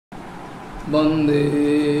वंदे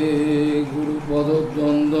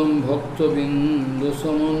गुरुपदद्वन्द्वं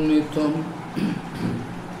भक्तबिन्दुसमन्वितं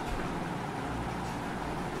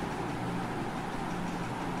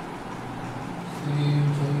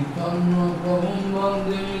श्रीचैतन्यप्रभुं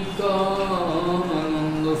वन्दे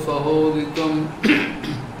नित्यानन्दसहोदितं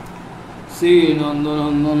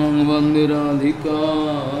श्रीनन्दनन्दनं वन्दे राधिका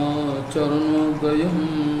चरणोदयं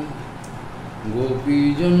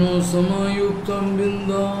गोपीजनसमयुक्तं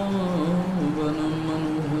बिन्दावनं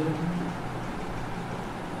मनोहरं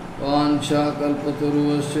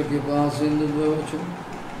वाञ्छाकल्पतरुश्च कृपासिन्धुभ्यो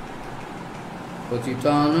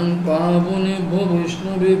पतितानं पावनेभ्यो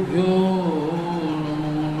वैष्णवेभ्यो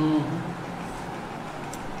नमो नमः।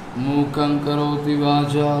 मूकं करोति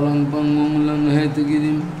वाचालं पङ्गुं लङ्घयति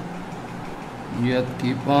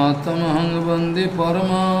यत्किपातमहं वन्दे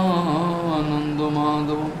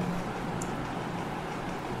परमानन्दमाधवम्।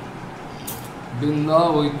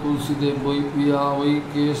 वृंदावै तुलसीदेव वै पिया वै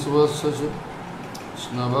केशवस्य च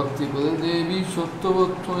कृष्णभक्तिपदे देवी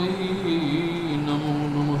सत्यवत्त्वयि नमो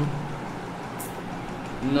नमः।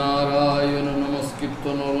 नारायण नमस्कृत्य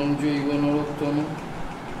नरं चैव नरोत्तमं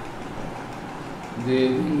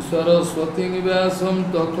देवीं सरस्वतीं व्यासं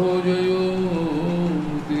ततो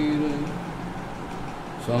जयोमुदीरये।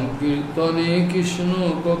 संकीर्तने कृष्ण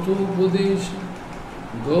कथोपदेशे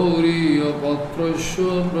गौरीयपत्रस्य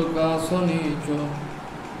प्रकाशने च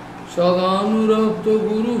सदानुरक्त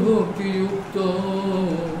गुरुभक्तियुक्तो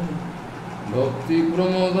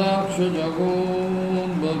भक्तिप्रमोदाक्ष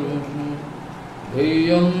जगोद्वरुन्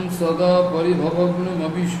ध्येयं सदा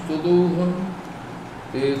परिभवग्नमभीष्टदोहं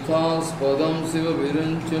तीर्थास्पदं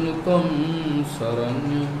शिवविरञ्चनुतं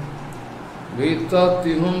शरण्यं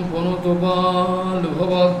वेत्तात्युहं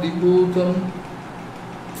पुनतपाल्भवाद्दिपूतं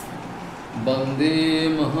वंदे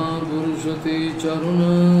महापुरुषते चरुणारविन्दं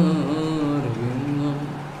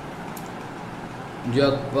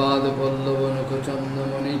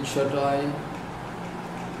यत्पादपल्लवनखचन्दमणिच्छटाय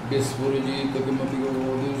विस्फुरिजित किमपि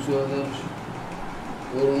गौरीष्वदर्श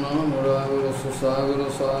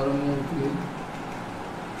करुणामरागरससागरसारमूर्तिः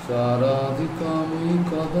साराधिकामयि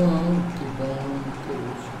कदा कृपां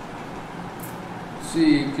करोषि।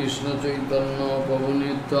 श्रीकृष्णचैतन्य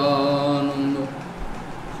प्रभुनित्यानन्द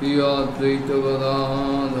श्री अद्वैत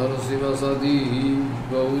गदाधर शिवसदी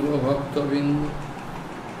गौरभक्तबिंद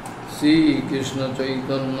श्री कृष्ण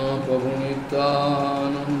चैतन्य प्रभु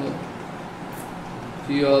नित्यानंद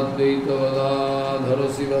श्री अद्वैत गदाधर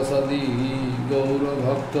शिवसदी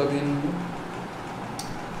गौरभक्तबिंद।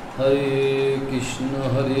 हरे कृष्ण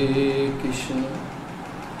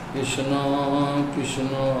कृष्ण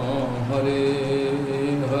कृष्ण हरे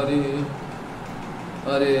हरे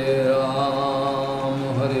हरे राम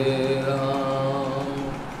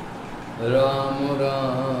राम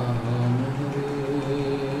राम हरे।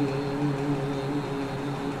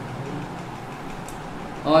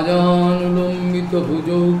 आजानुलंबित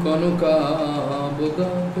भुजौ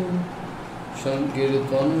कनकावदातो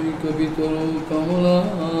संकीर्तनैकवितरो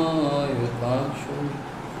कमलायताक्षो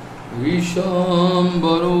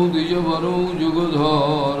विशाम्बरो द्विजवरो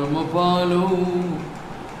जुगधर्मपालो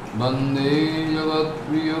वंदे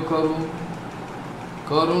जगत्प्रियकरो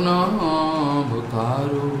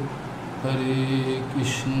करुणाभतारो। हरे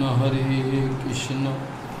कृष्ण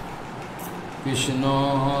कृष्ण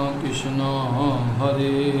कृष्ण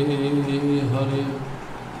हरे हरे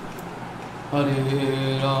हरे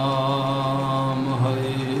राम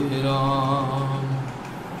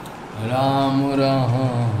राम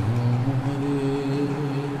राम हरे।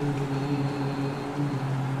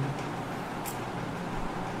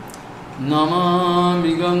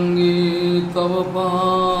 नमामि गंगे तव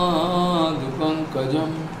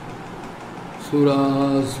पादपङ्कजं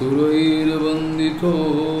सुरासुरैर्वन्दितो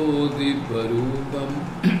दिव्यरूपं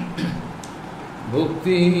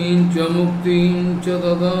भुक्तिं च मुक्तिं च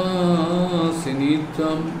ददासि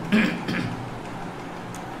नित्यं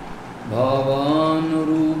भावानुरूपेण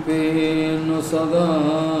सदा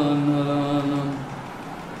नरानं।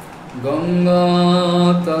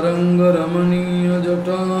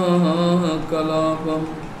 गंगातरङ्गरमणीयजटाकलापं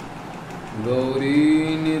गौरी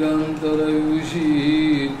निरन्तरयुषी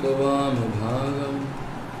त्वामभागं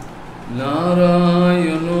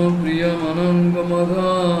नारायणो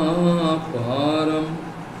प्रियमनङ्गमदापहारं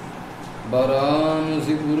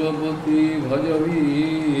वरानसीपुरपति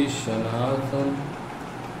भजवीशनाथं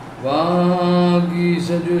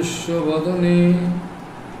वागीसजुष्वदने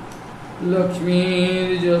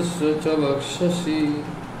लक्ष्मीर्यस्य च वक्षसि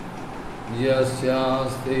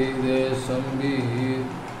यस्यास्ते देशं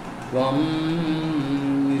त्वं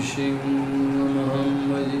निशिंहमहं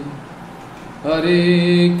भजे। हरे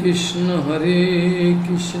Krishna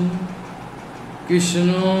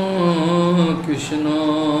Krishna Krishna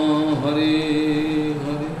Hare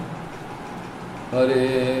Hare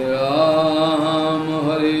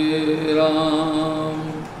Hare Ram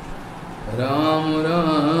Ram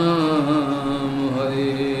Ram Hare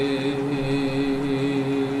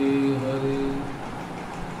Hare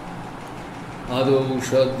Adau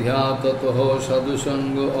Shraddhya Tatoh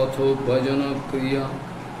Sadhusanga Atho Bhajana Kriya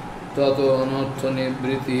Tato Anartha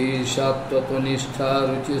Nibriti Sattato Nishtha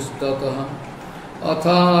Ruchistataha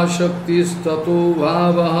Atha Shaktistato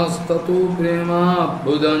Bhavahastato Prema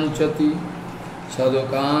Bhudanchati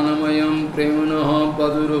Sadhukanamayam Premanaha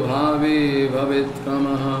Padurubhave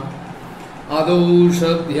Bhavetramaha Adau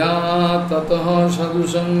Shraddhya Tataha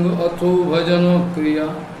Sadhusanga Atho Bhajana Kriya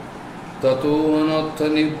Tato Anartha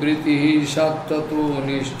Nibriti Sattato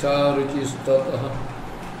Nishtha Ruchistataha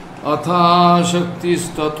Atha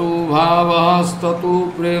Shaktistato Bhavahastato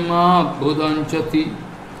Prema Bhudanchati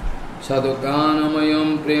Sadhukanamayam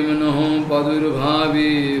Premanaho Padurubhave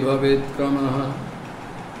Bhavetramaha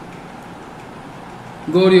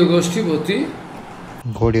Gauriya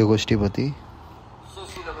Goshtipati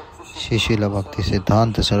Srila Bhakti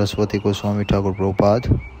Siddhanta Saraswati Goswami Thakur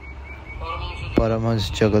Prabhupada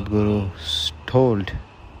Paramahansa Jagadguru told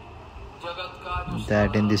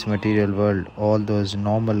that in this material world all those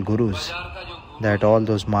normal gurus, that all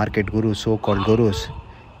those market gurus, so-called gurus,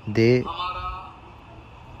 they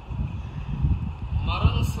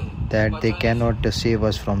cannot save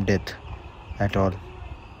us from death at all.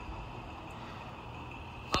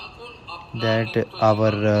 That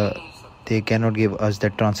they cannot give us the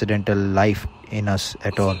transcendental life in us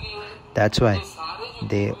at all. That's why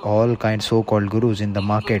they all kind so-called gurus in the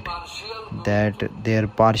market, that their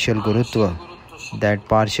partial gurutva,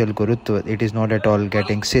 it is not at all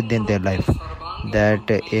getting siddh in their life. That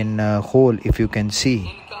in whole, if you can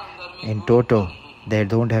see, in toto, they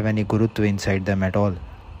don't have any gurutva inside them at all.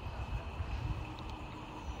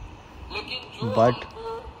 But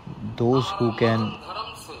those who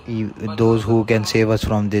can save us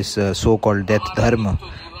from this so-called death dharma,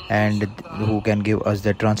 and who can give us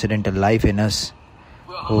the transcendental life in us,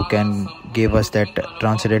 who can give us that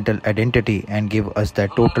transcendental identity and give us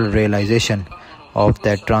that total realization of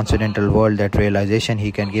that transcendental world, that realization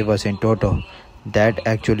he can give us in toto, that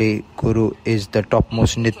actually Guru is the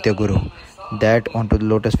topmost Nitya Guru. That onto the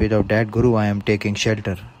lotus feet of that Guru I am taking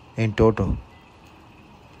shelter in toto.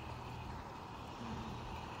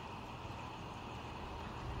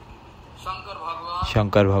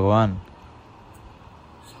 Shankar Bhagwan,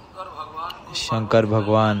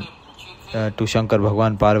 to Shankar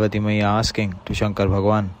Bhagwan, Parvati Maya asking to Shankar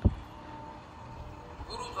Bhagwan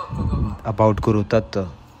about Guru Tattva.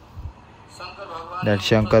 That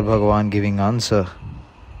Shankar Bhagwan giving answer.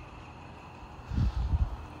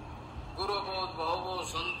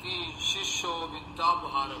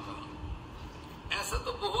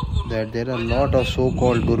 That there are a lot of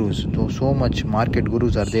so-called gurus, so much market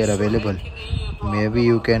gurus are there available. Maybe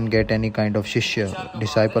you can get any kind of shishya,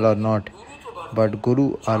 disciple or not, but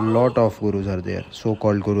guru, a lot of gurus are there.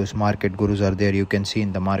 So-called gurus, market gurus are there, you can see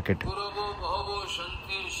in the market.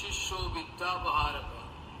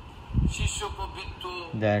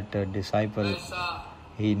 That disciple,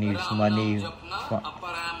 he needs money,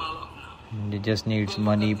 he just needs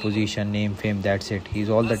money, position, name, fame, that's it. He's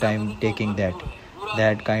all the time taking that.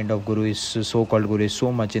 That kind of guru is, so-called guru is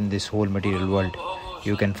so much in this whole material world.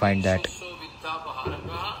 You can find that.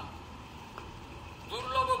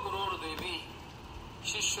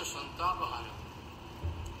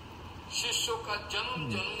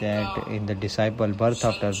 That in the disciple, birth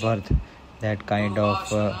after birth, that kind of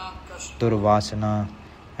durvasana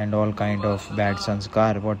and all kind of bad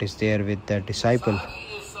sanskar, what is there with the disciple,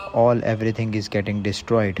 everything is getting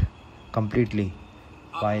destroyed completely.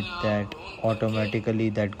 By that, automatically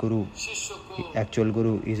that guru, actual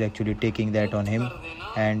guru, is actually taking that on him,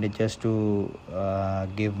 and just to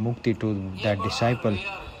give mukti to that disciple,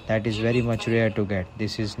 that is very much rare to get.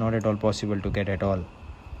 This is not at all possible to get at all.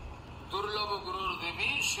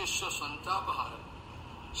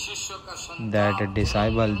 That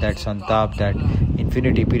disciple, that santap, that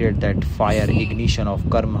infinity period, that fire, ignition of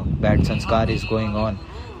karma, bad sanskar is going on.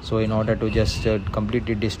 So in order to just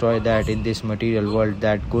completely destroy that in this material world,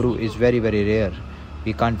 that guru is very, very rare.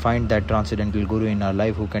 We can't find that transcendental guru in our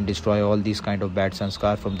life who can destroy all these kind of bad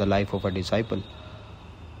sanskar from the life of a disciple.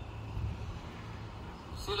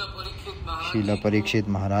 Srila Parikshit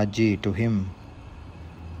Maharaj Ji, to him,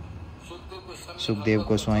 Sukdev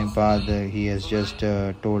Goswami Pad, he has just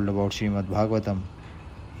told about Srimad Bhagavatam.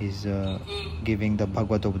 He's giving the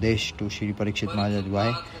Bhagavad Upadesh to Shri Parikshit Maharaj.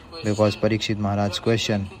 Why? Because Parikshit Maharaj's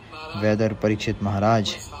question, whether Parikshit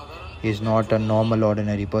Maharaj He is not a normal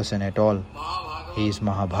ordinary person at all. He is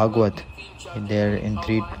Mahabhagavat. There in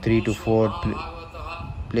three to four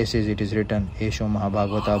places it is written, Esho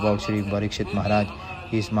Mahabhagavata, about Shri Parikshit Maharaj.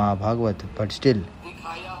 He is Mahabhagavat, but still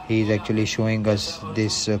he is actually showing us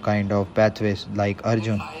this kind of pathways like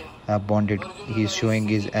Arjun. Bonded, he is showing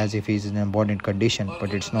is as if he is in a bonded condition,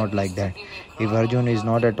 but it's not like that. If Arjun is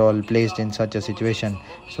not at all placed in such a situation,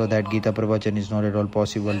 so that Gita provochon is not at all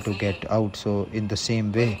possible to get out. So in the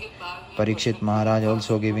same way, Parikshit Maharaj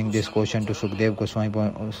also giving this question to Sukdev Goswami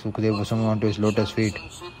onto his lotus feet.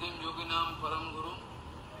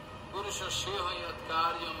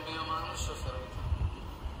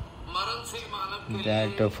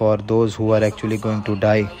 That for those who are actually going to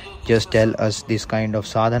die, just tell us this kind of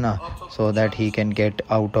sadhana so that he can get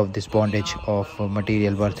out of this bondage of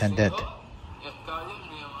material birth and death.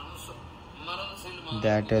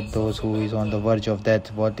 That those who is on the verge of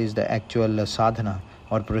death, what is the actual sadhana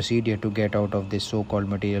or procedure to get out of this so-called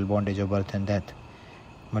material bondage of birth and death?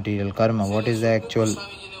 Material karma, what is the actual?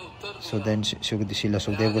 So then Srila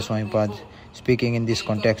Sukdev Goswami Pad speaking in this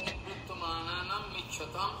context,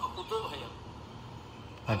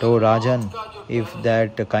 O Rajan, if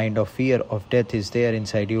that kind of fear of death is there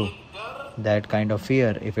inside you, that kind of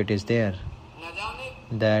fear, if it is there,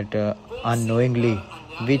 that unknowingly,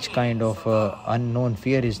 which kind of unknown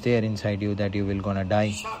fear is there inside you that you will gonna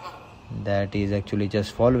die, that is actually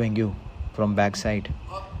just following you from backside.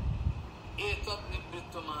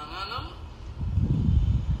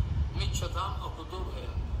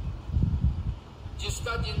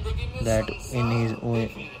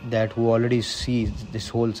 That who already sees this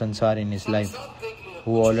whole sansar in his life,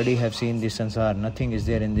 who already have seen this sansar, nothing is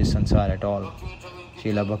there in this sansar at all.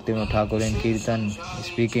 Srila Bhaktivinoda Thakur in Kirtan is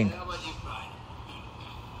speaking.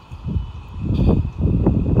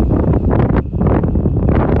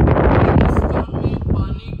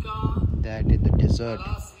 That in the desert,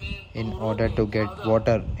 in order to get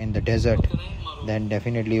water in the desert, then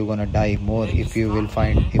definitely you're gonna die more if you will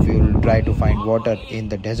try to find water in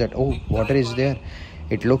the desert. Oh, water is there.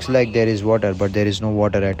 It looks like there is water, but there is no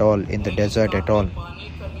water at all in the desert at all.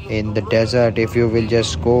 In the desert, if you will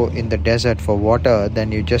just go in the desert for water,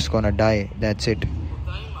 then you're just gonna die. That's it.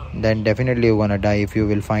 Then definitely you're gonna die if you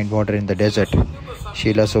will find water in the desert.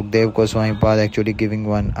 Srila Sukdev Goswami Pad actually giving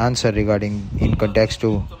one answer regarding in context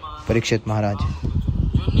to Parikshit Maharaj.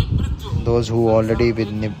 Those who already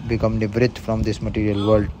become nivrit from this material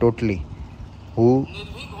world totally, who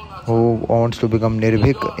wants to become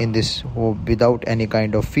nirbhik in this, who without any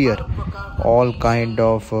kind of fear, all kind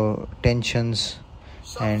of tensions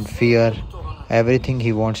and fear, everything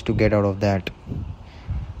he wants to get out of that.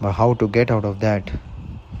 But how to get out of that?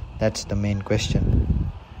 That's the main question.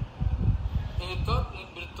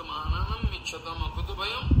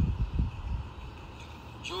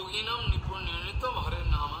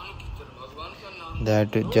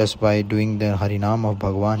 That just by doing the Harinam of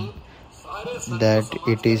Bhagwan, that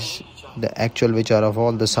it is the actual vichar of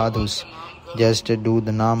all the sadhus. Just do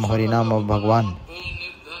the Nam Harinam of Bhagwan.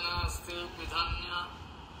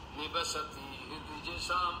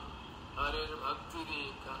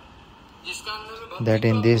 That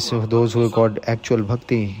in this, those who got actual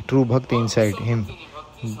bhakti, true bhakti inside him,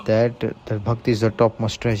 that the bhakti is the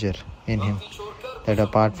topmost treasure in him. That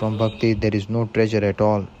apart from bhakti, there is no treasure at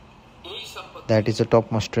all. That is the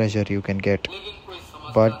topmost treasure you can get.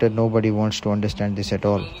 But nobody wants to understand this at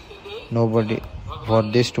all. Nobody, for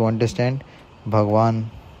this to understand,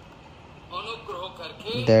 Bhagwan,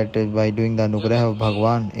 that by doing the anugraha of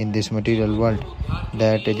Bhagwan in this material world,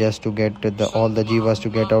 that just to get all the jivas to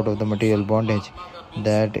get out of the material bondage,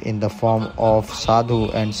 that in the form of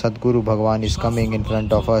sadhu and sadguru, Bhagwan is coming in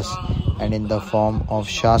front of us, and in the form of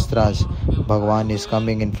shastras, Bhagwan is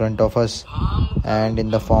coming in front of us, and in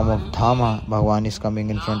the form of Dhama, Bhagwan is coming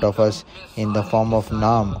in front of us, in the form of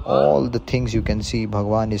Nam, all the things you can see,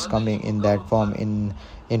 Bhagwan is coming in that form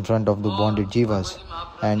in front of the bonded jivas.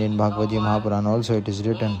 And in Bhagavad Gita Mahapurana also it is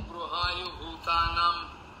written,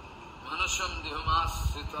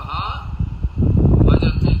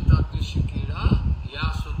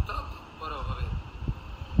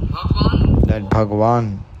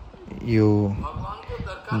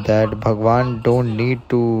 that Bhagwan don't need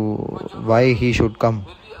to, why he should come,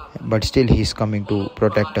 but still he is coming to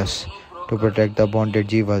protect us, to protect the bonded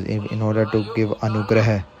jivas in order to give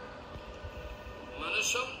anugraha.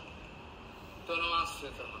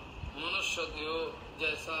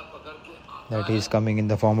 That he is coming in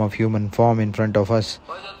the form of human form in front of us.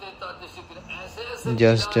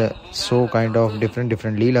 Just so kind of different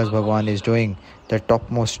leelas Bhagwan is doing, the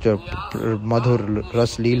topmost madhur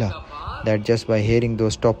ras leela, that just by hearing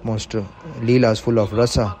those topmost leelas full of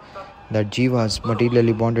rasa, that jivas,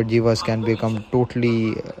 materially bonded jivas, can become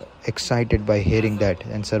totally excited by hearing that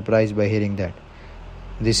and surprised by hearing that.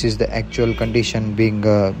 This is the actual condition being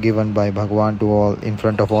given by Bhagavan to all, in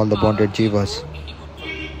front of all the bonded jivas.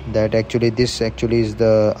 That this is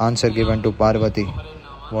the answer given to Parvati,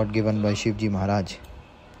 what given by Shivji Maharaj.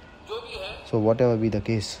 So whatever be the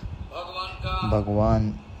case,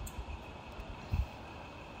 Bhagavan,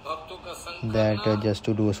 that just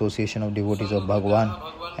to do association of devotees of Bhagavan,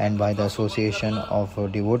 and by the association of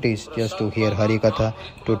devotees, just to hear Harikatha,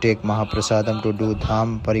 to take Mahaprasadam, to do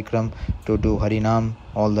Dham Parikram, to do Harinam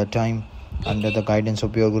all the time under the guidance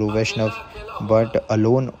of pure Guru Vaishnav. But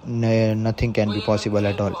alone, nothing can be possible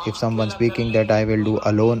at all. If someone speaking that I will do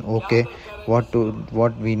alone, okay,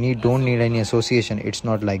 what we need, don't need any association. It's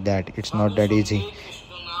not like that. It's not that easy.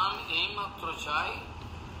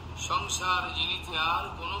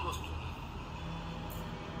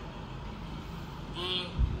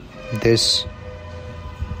 This,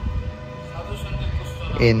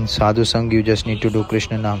 in Sadhu Sang, you just need to do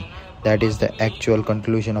Krishna Nam. That is the actual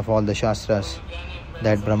conclusion of all the Shastras.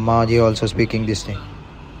 That Brahmaji also speaking this thing.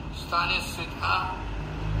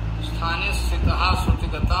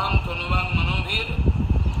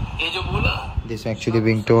 This actually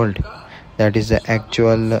being told, that is the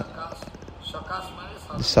actual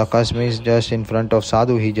Sakas means just in front of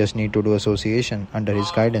Sadhu, he just need to do association under his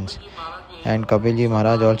guidance. And Kapilji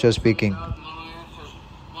Maharaj also speaking.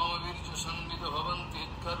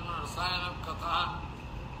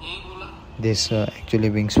 This actually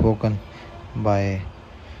being spoken by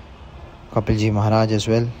Kapilji Maharaj as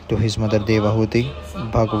well to his mother Devahuti.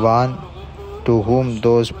 Bhagwan, to whom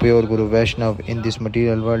those pure Guru Vaishnav in this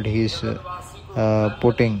material world he is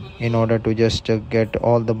putting in order to just get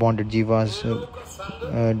all the bonded jivas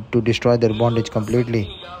to destroy their bondage completely.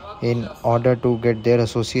 In order to get their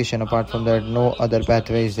association, apart from that, no other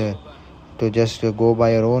pathway is there. To just go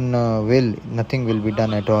by your own will, nothing will be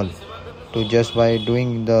done at all. To just by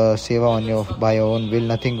doing the seva by your own will,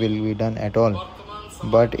 nothing will be done at all.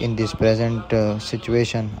 But in this present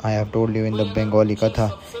situation, I have told you in the Bengali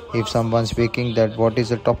Harikatha, if someone speaking that what is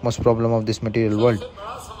the topmost problem of this material world,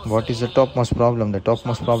 what is the topmost problem? The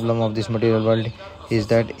topmost problem of this material world is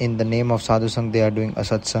that in the name of Sadhu Sang, they are doing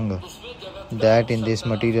Asat Sangha. That in this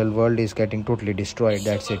material world is getting totally destroyed.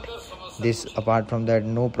 That's it. This, apart from that,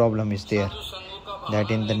 no problem is there.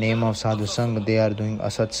 That in the name of Sadhu Sangha, they are doing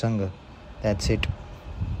Asat Sangha. That's it.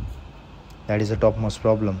 That is the topmost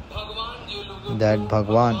problem. That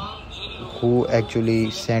Bhagwan, who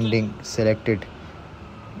actually selected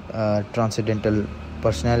transcendental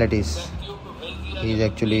personalities, he is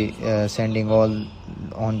actually sending all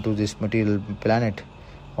onto this material planet,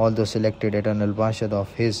 all those selected eternal Parshad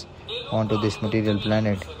of his onto this material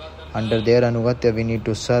planet. Under their Anugatya, we need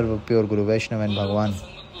to serve pure Guru Vaishnava and Bhagwan.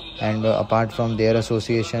 And apart from their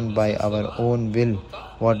association, by our own will,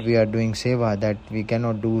 what we are doing seva, that we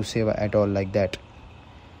cannot do seva at all like that.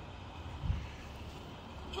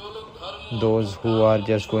 Those who are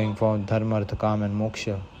just going for dharma, artha, kam and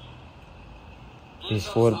moksha, these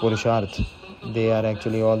four purusharth, they are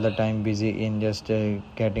actually all the time busy in just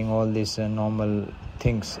getting all these normal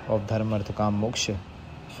things of dharma, artha, kam, moksha.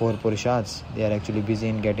 Four purusharths, they are actually busy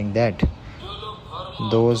in getting that.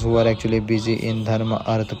 Those who are actually busy in dharma,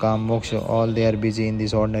 artha, kam, moksha, all they are busy in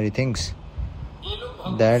these ordinary things.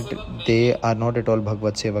 That they are not at all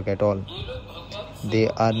Bhagavad Sevak at all. They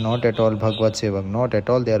are not at all Bhagavad Sevak. Not at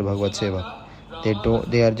all they are Bhagavad Sevak.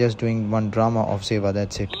 They are just doing one drama of Seva,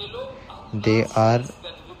 that's it. They are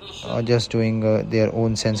just doing their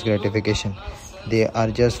own sense gratification. They are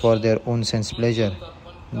just for their own sense pleasure.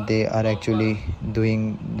 They are actually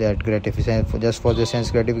doing that gratification. Just for the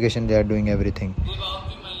sense gratification, they are doing everything.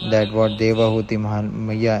 That what Devahuti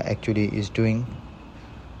Maya actually is doing,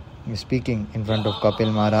 speaking in front of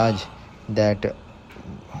Kapil Maharaj, that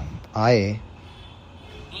I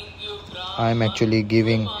am actually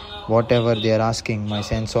giving whatever they are asking, my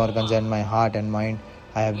sense organs and my heart and mind,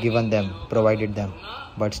 I have given them, provided them.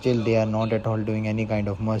 But still they are not at all doing any kind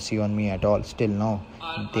of mercy on me at all. Still no,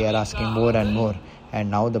 they are asking more and more. And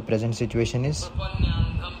now the present situation is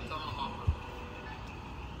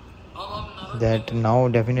that now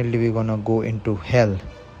definitely we're gonna go into hell.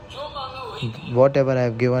 Whatever I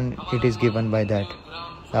have given, it is given by that.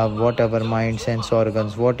 Whatever mind, sense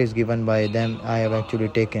organs, what is given by them, I have actually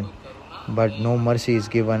taken. But no mercy is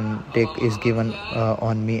given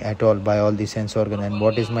on me at all by all these sense organs. And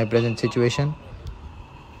what is my present situation?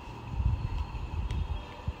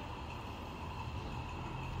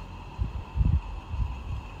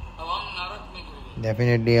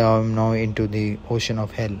 Definitely I am now into the ocean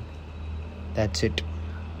of hell. That's it.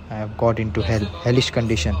 I have got into hell, hellish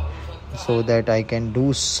condition. so that I can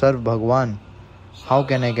do serve Bhagwan. How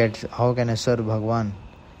can I serve Bhagwan?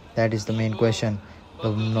 That is the main question.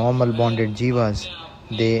 The normal bonded jivas,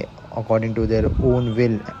 they, according to their own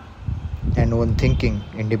will and own thinking,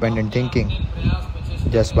 independent thinking,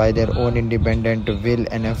 just by their own independent will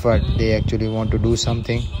and effort, they actually want to do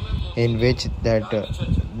something in which that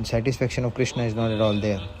satisfaction of Krishna is not at all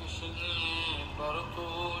there.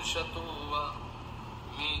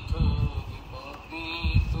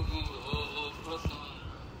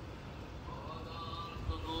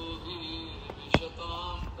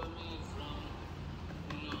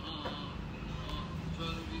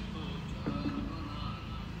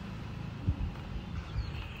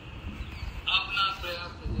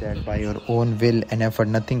 That by your own will and effort,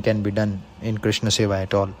 nothing can be done in Krishna Seva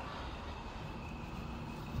at all.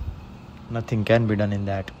 Nothing can be done in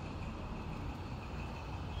that.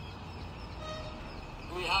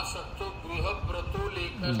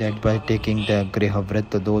 That by taking the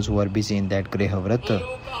Grihavrata, those who are busy in that Grihavrata,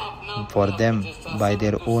 for them, by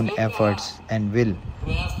their own efforts and will,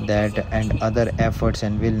 that and other efforts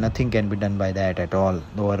and will, nothing can be done by that at all.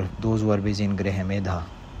 Or those who are busy in Griha Medha,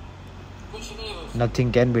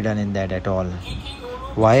 nothing can be done in that at all.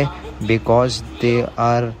 Why? Because they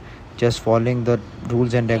are just following the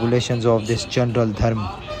rules and regulations of this general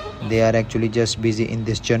dharma. They are actually just busy in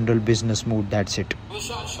this general business mood, that's it.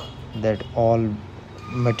 That all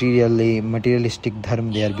materialistic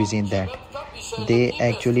dharma, they are busy in that. They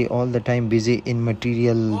actually all the time busy in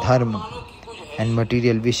material dharma and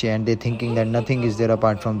material vishya, and they thinking that nothing is there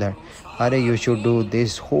apart from that. Are you should do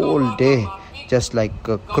this whole day just like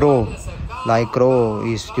a crow. Like crow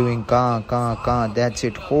is doing ka, that's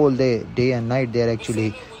it. Whole day and night they are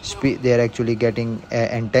actually getting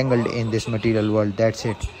entangled in this material world, that's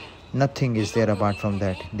it. Nothing is there apart from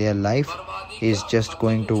that. Their life is just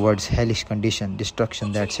going towards hellish condition,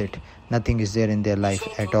 destruction, that's it. Nothing is there in their life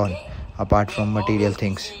at all apart from material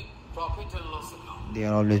things. They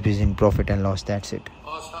are always busy in profit and loss, that's it.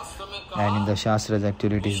 And in the Shastras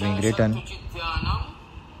actually it is being written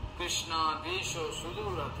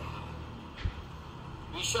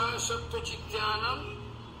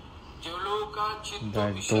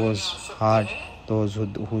that those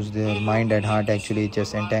whose their mind and heart actually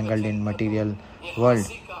just entangled in material world,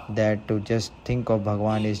 that to just think of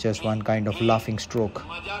Bhagwan is just one kind of laughing stroke.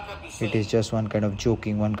 It is just one kind of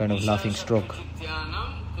joking, one kind of laughing stroke.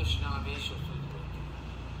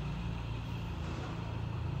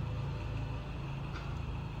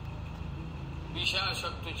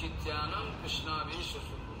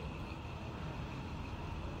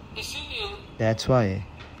 That's why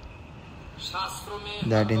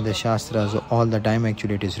that in the Shastras all the time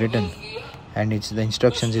actually it is written, and it's the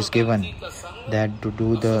instructions is given that to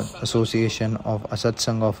do the association of a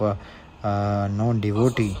satsang of a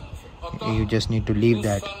non-devotee, you just need to leave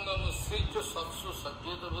that.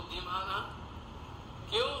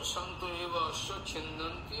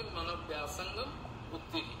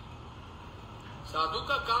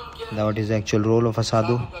 Now what is the actual role of a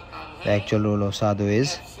sadhu? The actual role of sadhu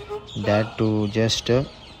is that to just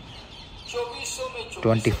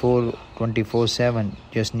 24/7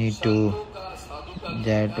 just need to,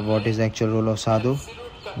 that what is the actual role of sadhu?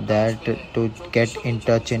 That to get in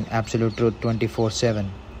touch in absolute truth 24/7,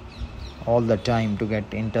 all the time, to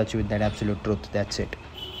get in touch with that absolute truth, that's it.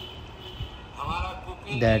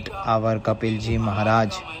 That our Kapilji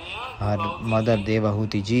Maharaj, her mother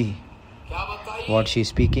Devahuti ji, what she is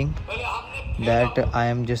speaking, that I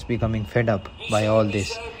am just becoming fed up by all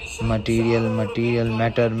this material,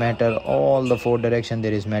 matter, all the four direction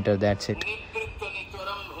there is matter, that's it.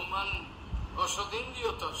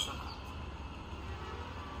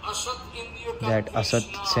 That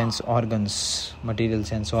asat sense organs, material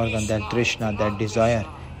sense organ, that Trishna, that desire,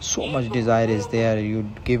 so much desire is there. You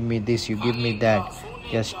give me this, you give me that,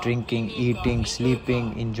 just drinking, eating,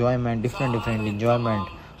 sleeping, enjoyment, different enjoyment,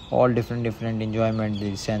 all different enjoyment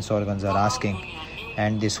these sense organs are asking.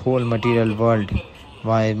 And this whole material world,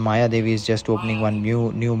 why Maya Devi is just opening one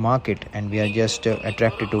new market, and we are just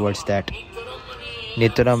attracted towards that.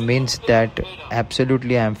 Nitram means that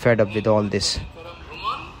absolutely I am fed up with all this.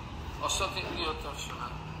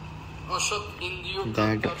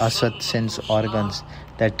 That asat sense organs,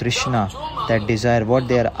 that Trishna, that desire, what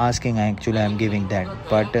they are asking, actually I am giving that.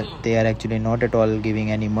 But they are actually not at all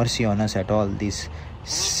giving any mercy on us at all. These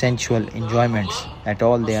sensual enjoyments at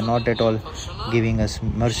all, they are not at all giving us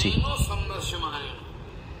mercy.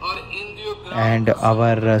 And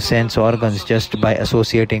our sense organs, just by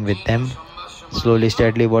associating with them, slowly,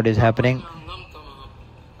 steadily, what is happening?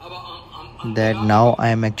 that now I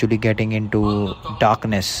am actually getting into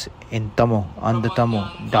darkness, in tamo,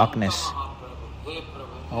 andhatamo, darkness.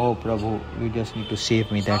 Oh Prabhu, you just need to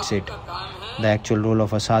save me, that's it. The actual role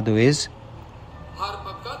of a sadhu is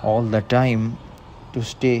all the time to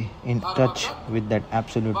stay in touch with that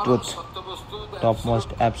absolute truth,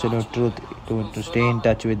 topmost absolute truth, to stay in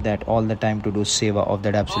touch with that all the time, to do seva of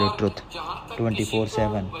that absolute truth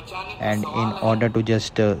 24/7. And in order to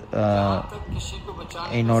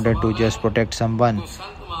just protect someone,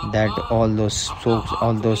 that all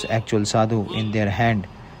those actual sadhu in their hand,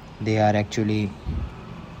 they are actually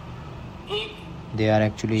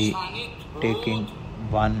taking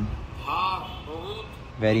one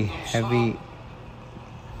very heavy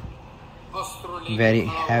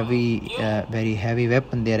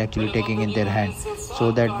weapon they are actually taking in their hand,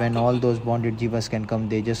 so that when all those bonded jivas can come,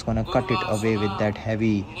 they just gonna cut it away with that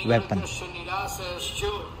heavy weapon.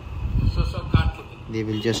 They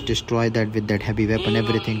will just destroy that with that heavy weapon,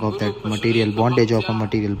 everything of that material bondage of a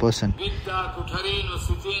material person.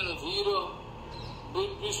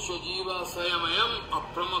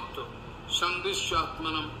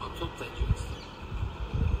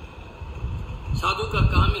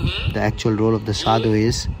 The actual role of the sadhu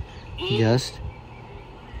is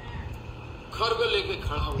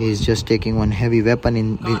just taking one heavy weapon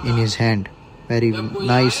in his hand, very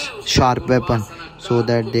nice sharp weapon, so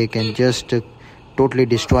that they can just totally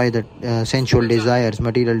destroy the sensual desires,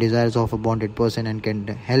 material desires of a bonded person, and can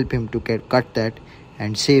help him to cut that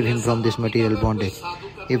and save him from this material bondage.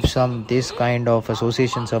 If this kind of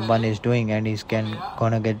association someone is doing, and he's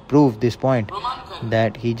gonna get prove this point,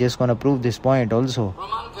 that he just gonna prove this point also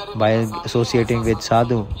by associating with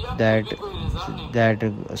sadhu, that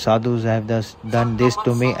sadhus have done this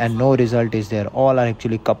to me and no result is there. All are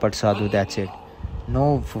actually kapat sadhu, that's it.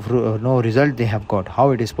 No result they have got.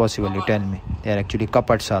 How it is possible, you tell me? They are actually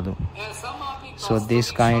kapat sadhu. So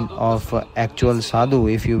this kind of actual sadhu,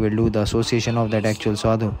 if you will do the association of that actual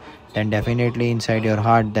sadhu, then definitely inside your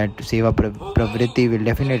heart that seva pravritti will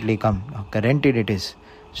definitely come. Guaranteed it is.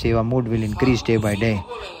 Seva mood will increase day by day.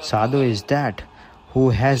 Sadhu is that who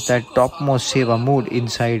has that topmost seva mood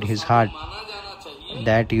inside his heart.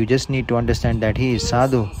 That you just need to understand that he is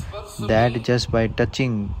sadhu. That just by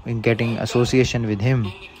touching, in getting association with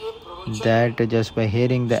him, that just by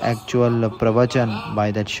hearing the actual provochon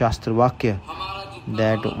by that shastra vakya,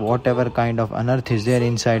 that whatever kind of anarth is there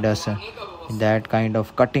inside us, that kind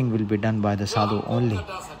of cutting will be done by the sadhu only.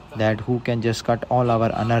 That who can just cut all our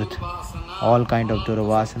anarth, all kind of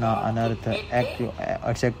durvasana, anarth,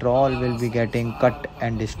 etc. all will be getting cut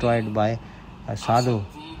and destroyed by a sadhu.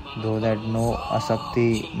 Though that no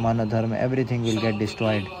asakti, mana dharma, everything will get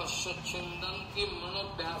destroyed.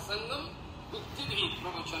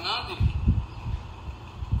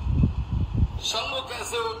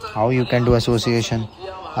 How you can do association?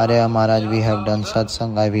 Arey Maharaj, we have done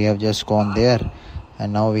satsang, we have just gone there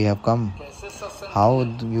and now we have come. How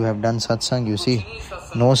you have done satsang? You see,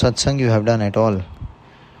 no satsang you have done at all.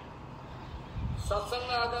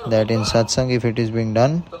 That in satsang, if it is being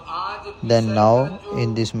done, then now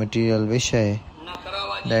in this material vishay,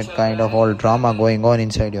 that kind of all drama going on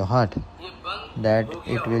inside your heart, that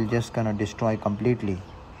it will just gonna destroy completely.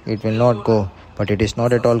 It will not go, but it is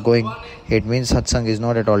not at all going. It means satsang is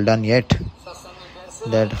not at all done yet.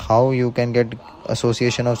 That how you can get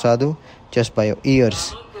association of sadhu? Just by your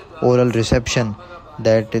ears, oral reception,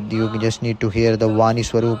 that you just need to hear the Vani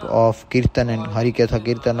Swarup of Kirtan and Harikatha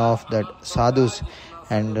Kirtan of that sadhus,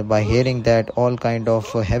 and by hearing that all kind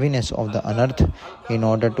of heaviness of the anarth, in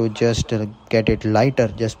order to just get it lighter,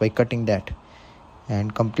 just by cutting that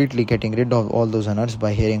and completely getting rid of all those anarths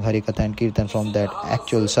by hearing Harikatha and Kirtan from that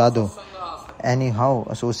actual sadhu. Anyhow,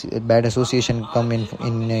 bad association come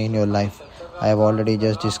in your life. I have already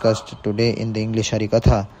just discussed today in the English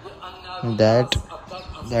Harikatha that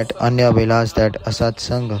anya vilas, that asat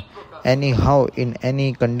sangha, anyhow, in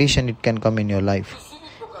any condition it can come in your life.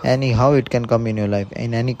 Anyhow it can come in your life.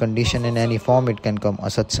 In any condition, in any form it can come,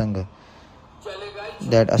 asat sangha.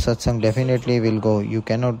 That asat sangha definitely will go. You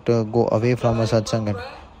cannot go away from asat sangha.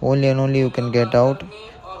 Only and only you can get out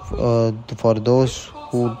for those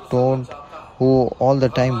who all the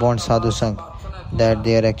time want sadhu sangha. That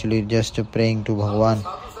they are actually just praying to Bhagavan,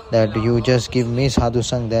 that you just give me sadhu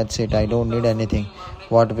sangha, that's it, I don't need anything.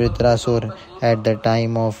 What Vritrasur at the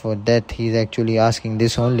time of death, he is actually asking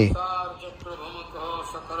this only.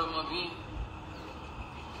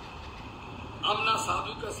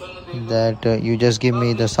 That you just give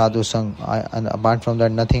me the sadhu sangha, and apart from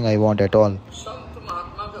that nothing I want at all.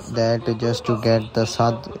 That just to get the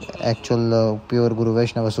actual pure Guru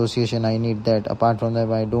Vaishnava association, I need that. Apart from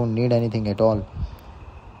that I don't need anything at all.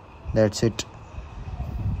 That's it.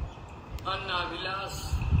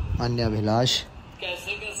 Anya Bhilash.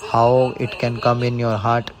 How it can come in your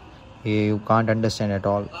heart, you can't understand at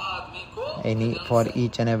all. For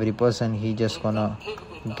each and every person, he just gonna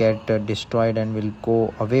get destroyed and will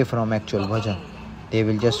go away from actual bhajan. They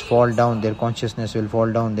will just fall down, their consciousness will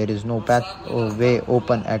fall down. There is no path or way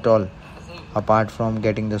open at all apart from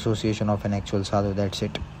getting the association of an actual sadhu. That's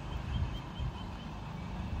it.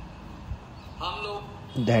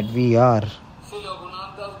 That we are.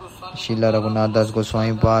 Srila Raghunath Das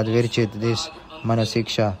Goswami Pad Virchit, this Manah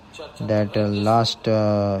shiksha, that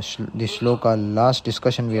this shloka, last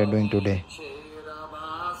discussion we are doing today.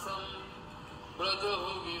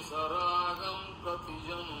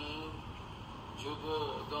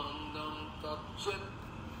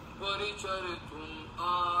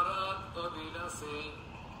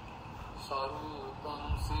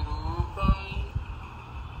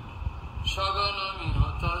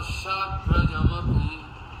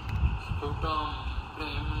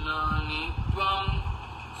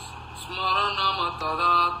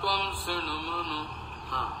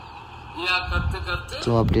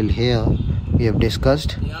 So up till here we have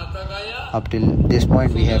discussed, up till this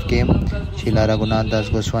point we have came Srila Raghunath Das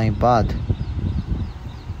Goswami Pad,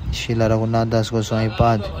 Srila Raghunath Das Goswami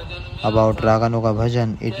Pad about Raganuga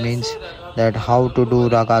Bhajan. It means that how to do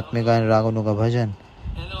Ragatmika and Raganuga Bhajan,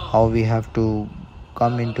 how we have to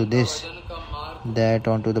come into this, that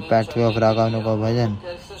onto the pathway of Raganuga Bhajan,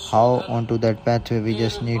 how onto that pathway we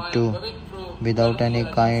just need to, without any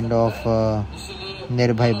kind of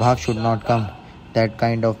Nirbhay Bhav should not come, that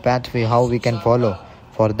kind of pathway how we can follow.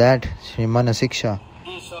 For that, Sri Manah shiksha,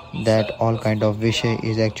 that all kind of Vishay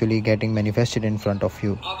is actually getting manifested in front of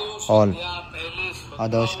you all.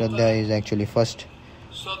 Adho Shraddha is actually first,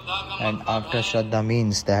 and after Shraddha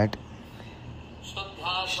means that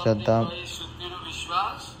Shraddha,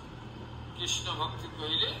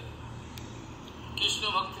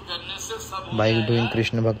 by doing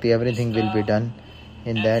Krishna Bhakti everything will be done.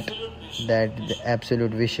 In that the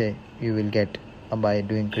absolute Vishay you will get by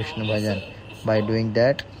doing Krishna Bhajan. By doing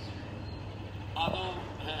that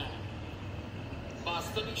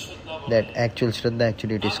actual Shraddha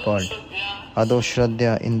actually it is called. Adho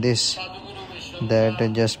Shraddha in this,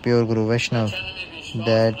 that just pure Guru Vaishnav,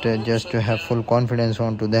 that just to have full confidence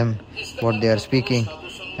onto them what they are speaking.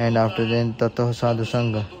 And after then Tato Sadhu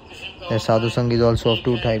Sangha. The Sadhu Sangha is also of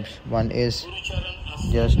two types. One is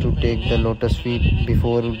just to take the lotus feet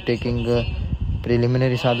before taking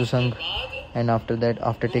preliminary Sadhu Sangha, and after that,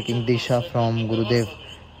 after taking Disha from Gurudev,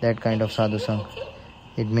 that kind of Sadhu Sangha.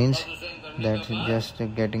 It means that just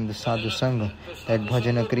getting the Sadhu Sangha, that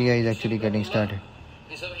Bhajana Kriya is actually getting started.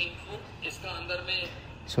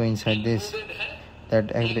 So inside this,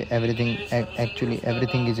 that everything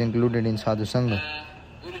is included in Sadhu Sangha.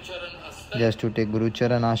 Just to take Guru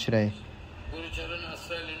Charan Ashray,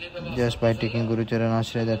 just by taking Guru Charan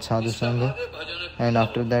Ashray, that Sadhu Sangha, and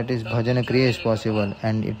after that is Bhajana Kriya is possible.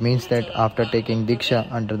 And it means that after taking Diksha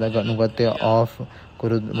under the Anugatya of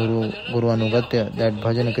Guru Anugatya, that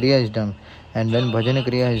Bhajana Kriya is done. And when Bhajana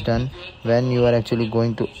Kriya is done, when you are actually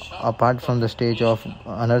going to, apart from the stage of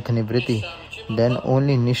Anartha Nivriti, then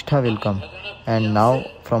only Nishtha will come. And now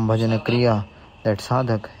from Bhajana Kriya, that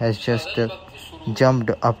Sadhak has just jumped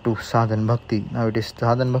up to Sadhan Bhakti. Now it is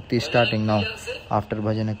Sadhan Bhakti starting now after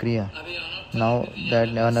Bhajana Kriya. Now that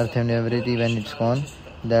Anartha Nivriti, when it's gone,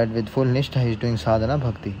 that with full Nishtha he is doing Sadhana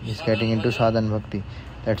Bhakti. He is getting into Sadhan Bhakti.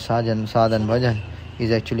 That Sadhan Bhajan is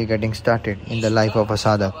actually getting started in the life of a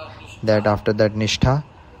sadhak. That after that Nishtha,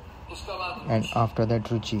 and after that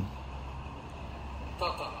Ruchi.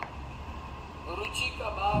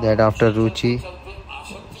 That after Ruchi,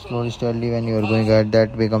 slowly when you are going ahead,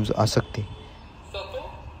 that becomes Asakti.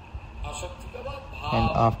 And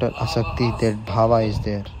after Asakti, that Bhava is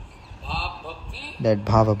there. That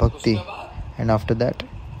Bhava Bhakti. And after that,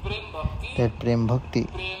 that Prem Bhakti.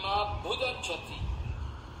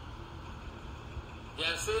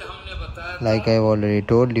 Like I have already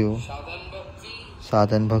told you,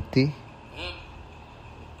 Sadhan Bhakti,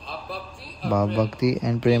 Bhav Bhakti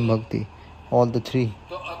and Prem Bhakti, all the three.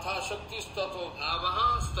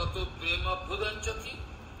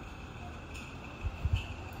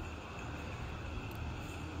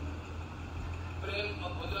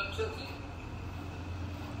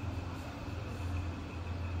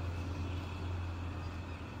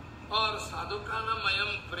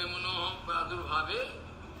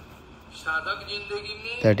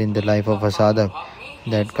 That in the life of a sadhak,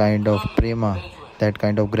 that kind of prema, that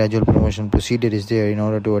kind of gradual promotion procedure is there in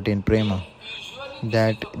order to attain prema.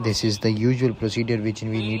 That this is the usual procedure which we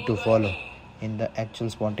need to follow in the actual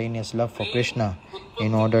spontaneous love for Krishna,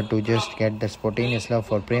 in order to just get the spontaneous love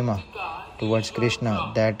for prema towards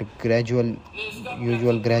Krishna, that gradual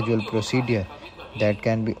procedure that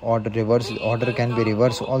can be order can be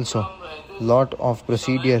reversed also. Lot of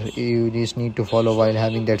procedure you just need to follow while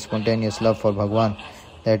having that spontaneous love for Bhagwan,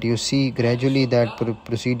 that you see gradually that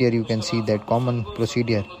procedure, you can see that common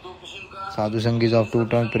procedure. Sadhu Sang is of two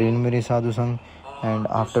terms, preliminary Sadhu Sang, and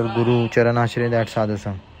after Guru Charanashray, that Sadhu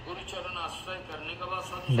Sang.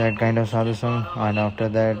 That kind of Sadhu Sang, and after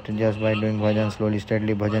that, just by doing bhajan, slowly,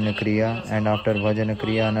 steadily, bhajana kriya, and after bhajana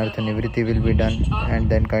kriya, anartha nivriti will be done, and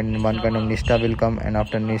then one kind of nishtha will come, and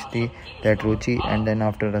after nishti, that ruchi, and then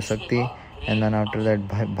after rasakti, and then after that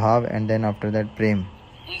bhav, and then after that prem.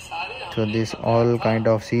 So this all kind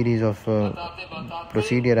of series of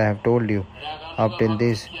procedure I have told you up till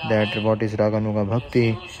this, that what is Raganuga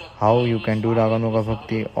Bhakti, how you can do Raganuga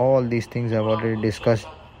Bhakti, all these things I have already discussed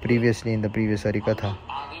previously in the previous Harikatha,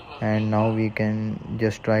 and now we can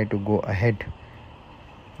just try to go ahead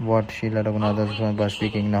what Srila Raghunatha Swami was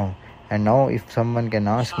speaking now. And now if someone can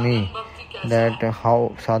ask me that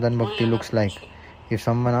how sadhan bhakti looks like, if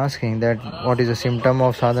someone asking that what is a symptom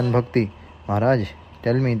of sadhan bhakti, Maharaj,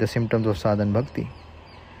 tell me the symptoms of sadhan bhakti.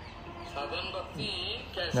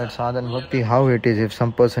 That sadhan bhakti, how it is, if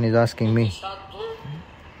some person is asking me.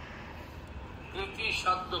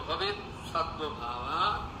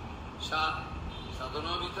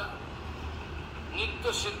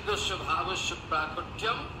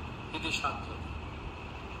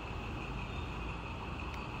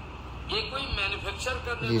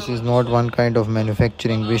 This is not one kind of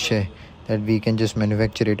manufacturing vishay that we can just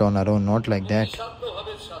manufacture it on our own, not like that.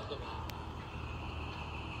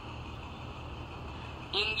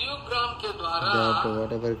 That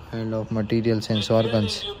whatever kind of material sense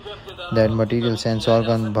organs, that material sense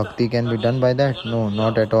organ bhakti can be done by that? No,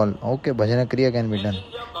 not at all. Okay, bhajana kriya can be done,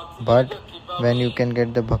 but when you can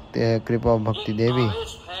get the bhakti, kripa of Bhakti Devi,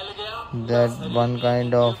 that one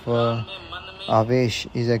kind of avesh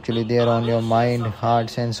is actually there on your mind, heart,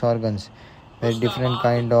 sense organs. Very different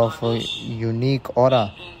kind of unique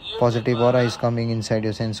aura, positive aura is coming inside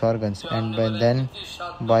your sense organs, and then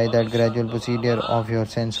by that gradual procedure of your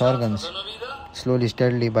sense organs, slowly,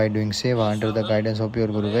 steadily, by doing seva under the guidance of pure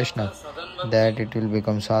Guru Vaishnava, that it will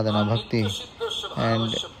become sadhana bhakti.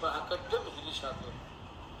 And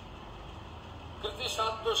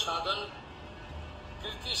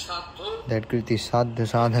that kriti sadhya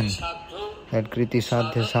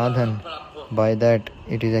sadhan, by that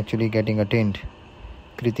it is actually getting attained.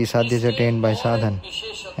 Kriti sadhya is attained by sadhan,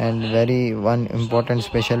 and very one important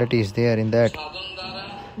speciality is there in that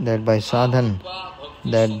by sadhan,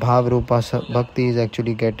 that bhav rupa bhakti is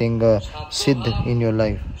actually getting siddh in your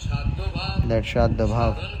life. That shraddha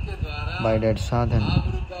bhav, by that sadhan,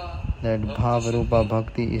 that bhav rupa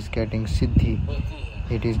bhakti is getting siddhi.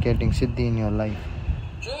 It is getting siddhi in your life.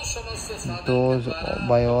 Those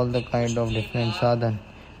by all the kind of different sadhan,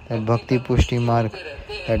 that bhakti pushti mark,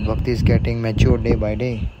 that bhakti is getting mature day by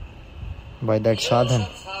day. By that sadhan,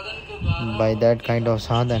 by that kind of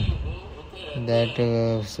sadhan, that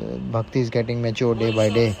bhakti is getting mature day by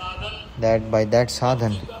day. That by that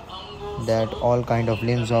sadhan, that all kind of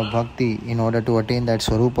limbs of bhakti, in order to attain that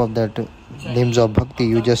swarup of that limbs of bhakti,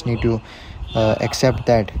 you just need to accept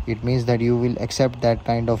that. It means that you will accept that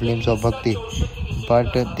kind of limbs of bhakti.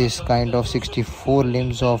 But this kind of 64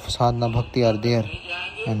 limbs of sadhana bhakti are there,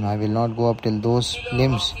 and I will not go up till those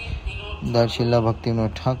limbs. That Srila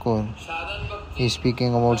Bhaktivinoda Thakur is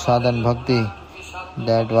speaking about sadhana bhakti.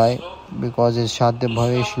 That why? Because it's Shadya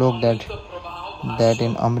Bhavesh Shlok that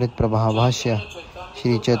in Amrit Prabha Bhashya,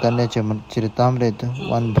 Shri Chaitanya Charitamrit,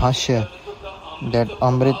 one Bhashya, that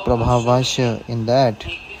Amrit Prabha Bhashya, in that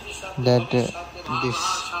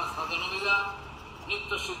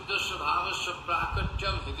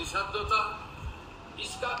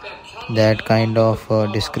that kind of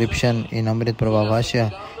description in Amrit Prabha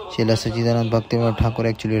Bhashya, Srila Sachidanand Bhaktivinoda Thakur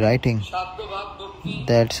actually writing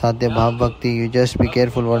that Sadhya Bhav Bhakti, you just be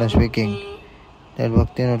careful what I'm speaking. That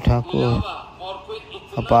Bhaktivinoda Thakur,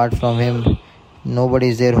 apart from him, nobody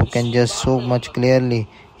is there who can just so much clearly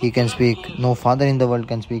he can speak. No father in the world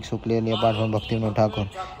can speak so clearly apart from Bhaktivinoda Thakur.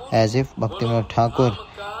 As if Bhaktivinoda Thakur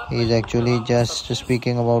is actually just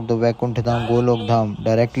speaking about the Vaikuntha Dham, Golok Dham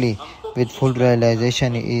directly with full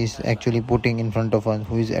realization he is actually putting in front of us,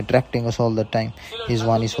 who is attracting us all the time. His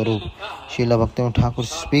Vani Swarup. Srila Bhaktivinoda Thakur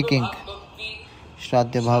speaking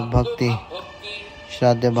Shraddha Bhav Bhakti,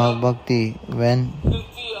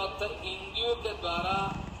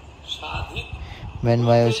 when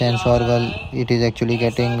by your sense organ it is actually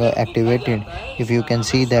getting activated. If you can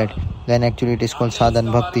see that, then actually it is called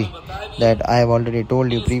sadhan bhakti. That I have already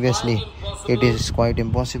told you previously, it is quite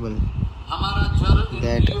impossible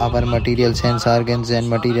that our material sense organs and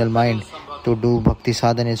material mind to do bhakti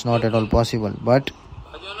sadhana is not at all possible. But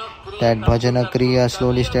that bhajana kriya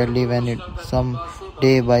slowly, steadily, when it some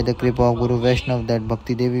day by the kripa of Guru Vaishnav, that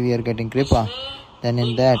Bhakti Devi we are getting kripa, then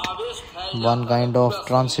in that one kind of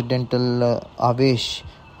transcendental avesh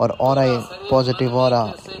or aura, positive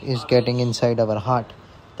aura is getting inside our heart.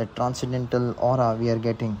 That transcendental aura we are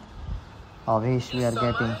getting, avesh we are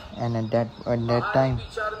getting, and at that time,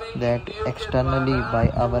 that externally by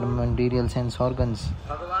our material sense organs,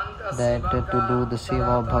 that to do the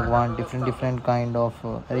seva of Bhagwan, different kind of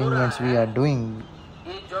arrangements we are doing,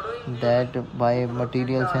 that by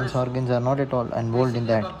material sense organs are not at all involved in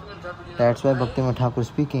that. That's why Bhakti Thakur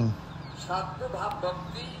speaking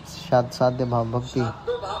Sadhya Bhav Bhakti.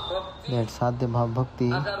 That Sadhya Bhav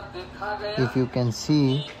Bhakti, if you can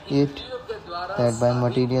see it, that by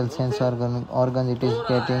material sense organ it is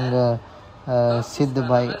getting siddh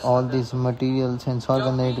by all these material sense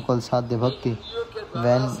organ, that it called Sadhya Bhakti.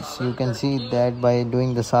 When you can see that by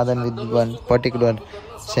doing the sadhan with one particular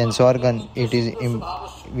sense organ, it is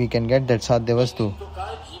we can get that Sadhya Vastu.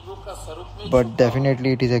 But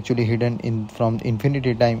definitely it is actually hidden from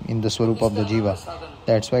infinity time in the Swarup of the Jiva.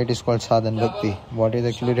 That's why it is called Sadhan Bhakti. What is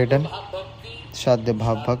actually written? Shraddha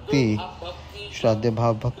Bhav Bhakti. Shraddha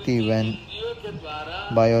Bhav Bhakti, when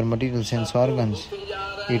by your material sense organs,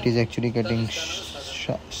 it is actually getting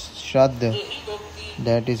Shraddha.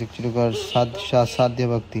 That is actually called Sadhya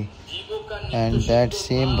Bhakti. And that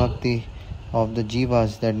same Bhakti of the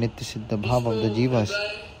Jivas, that Nitya Siddha Bhav of the Jivas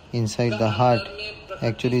inside the heart,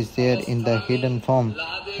 actually is there in the hidden form,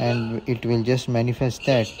 and it will just manifest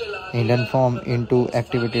that hidden form into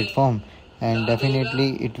activated form, and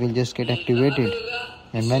definitely it will just get activated.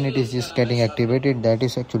 And when it is just getting activated, that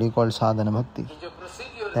is actually called sadhana bhakti.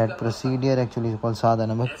 That procedure actually is called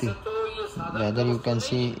sadhana bhakti. Whether you can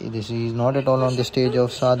see, this is not at all on the stage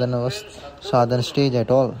of sadhana stage at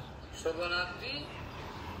all.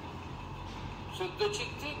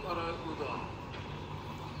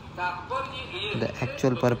 The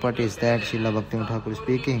actual purport is that, Srila Bhaktivinoda Thakur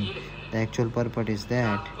speaking, the actual purport is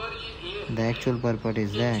that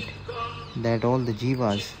all the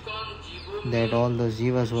jivas, that all those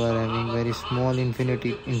jivas who are having very small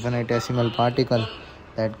infinitesimal particle,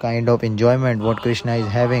 that kind of enjoyment what Krishna is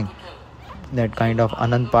having, that kind of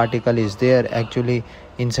anand particle is there actually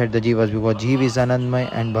inside the jivas, because jiv is anandmay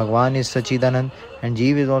and Bhagwan is Sachidanand and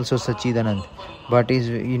jiv is also Sachidanand, but is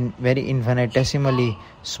in very infinitesimally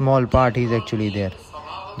small part is actually there.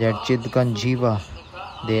 That Chidkan Jiva,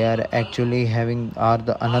 they are actually are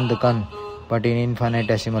the Anandakan, but in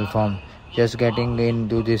infinitesimal form, just getting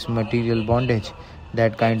into this material bondage.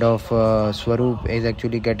 That kind of Swarup is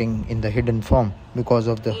actually getting in the hidden form because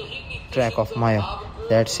of the track of Maya.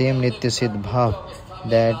 That same Nitya Siddh Bhav,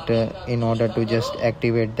 that in order to just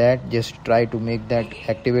activate that, just try to make that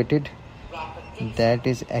activated, that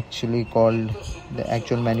is actually called the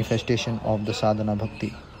actual manifestation of the sadhana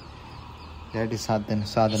bhakti. That is sadhana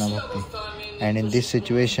bhakti. And in this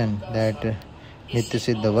situation, that Nitya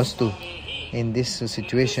Siddha Vastu, in this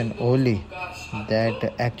situation only,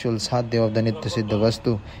 that actual sadhya of the Nitya Siddha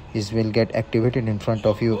Vastu will get activated in front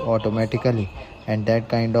of you automatically, and that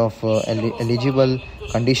kind of eligible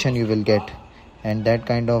condition you will get, and that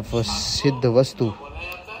kind of Siddha Vastu,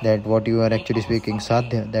 that what you are actually speaking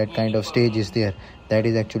sadhya, that kind of stage is there, that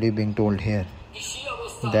is actually being told here.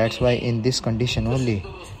 That's why in this condition only,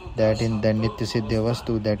 that in the Nitya Siddha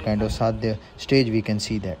Vastu, that kind of sadhya stage, we can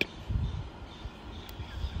see that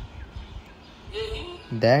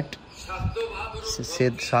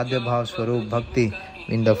sadhya bhav swarup bhakti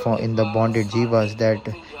in the bonded jivas, that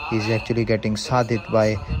is actually getting sadhit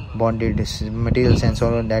by bonded material sense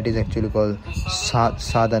organ, that is actually called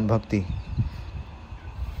sadhan bhakti.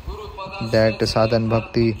 That sadhan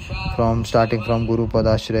bhakti starting from Guru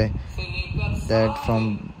Padashray, that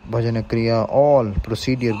from bhajana kriya, all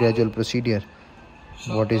procedure, gradual procedure,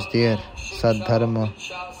 what is there, sadharma,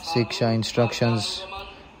 shiksha, instructions,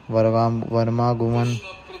 varma guman,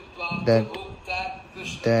 that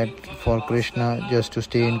for Krishna just to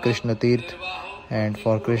stay in Krishna Tirth, and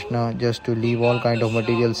for Krishna just to leave all kind of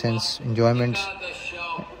material sense enjoyments.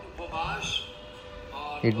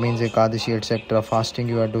 It means Ekadashi, etc. fasting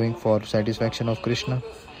you are doing for satisfaction of Krishna,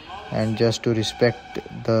 and just to respect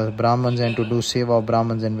the Brahmins and to do seva of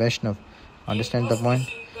Brahmins and Vaishnav. Understand the point?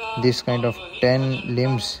 This kind of 10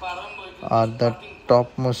 limbs are the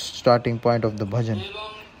topmost starting point of the bhajan.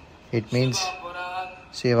 It means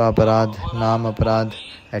seva aparad, naam aparad,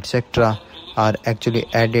 etc. are actually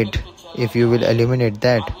added. If you will eliminate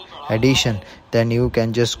that addition, then you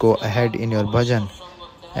can just go ahead in your bhajan,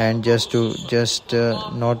 and just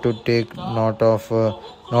not to take not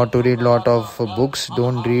to read lot of books.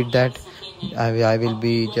 Don't read that. I will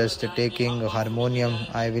be just taking harmonium.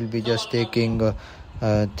 I will be just taking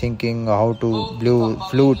thinking how to blow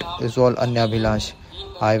flute is all anya bhilash.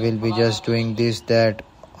 I will be just doing this, that.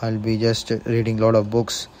 I'll be just reading lot of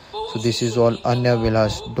books. So this is all anya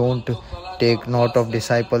bhilash. Don't take note of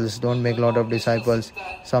disciples. Don't make lot of disciples.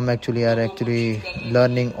 Some actually are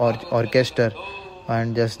learning orchestra,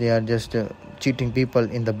 and they are just cheating people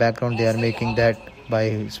in the background. They are making that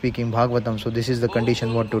by speaking Bhagavatam. So this is the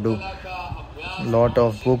condition what to do. Lot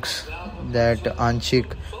of books that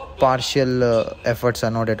anshik, partial efforts are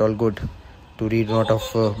not at all good. To read lot of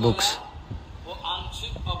books,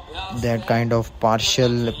 that kind of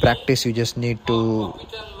partial practice you just need to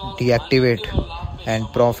deactivate, and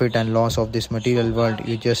profit and loss of this material world,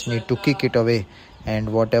 you just need to kick it away.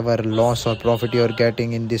 And whatever loss or profit you are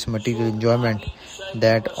getting in this material enjoyment,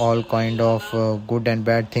 that all kind of good and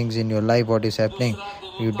bad things in your life, what is happening,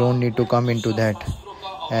 you don't need to come into that.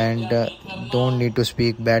 And don't need to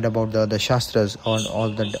speak bad about the other shastras or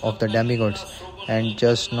all of the demigods, and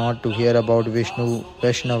just not to hear about Vishnu,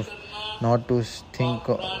 Vaishnav, not to think,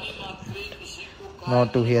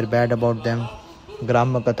 not to hear bad about them.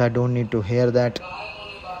 Grama Katha, don't need to hear that.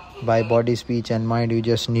 By body, speech and mind, you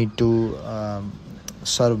just need to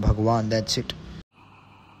serve Bhagwan, that's it.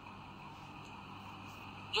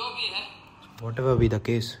 Whatever be the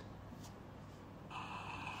case,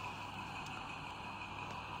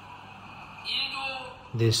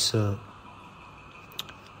 this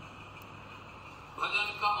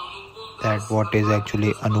that what is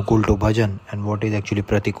actually anukul to bhajan and what is actually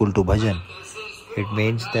pratikul to bhajan, it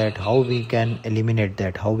means that how we can eliminate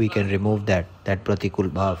that, how we can remove that pratikul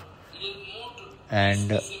bhav.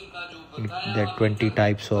 And that 20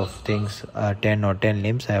 types of things are 10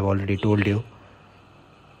 limbs, I have already told you.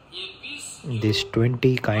 These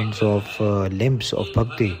 20 kinds of limbs of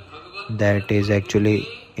bhakti, that is actually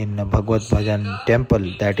in a Bhagavad Bhajan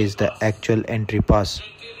temple, that is the actual entry pass.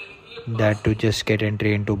 That to just get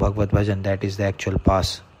entry into Bhagavad Bhajan, that is the actual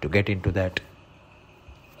pass to get into that.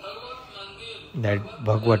 That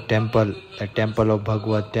Bhagavad temple, the temple of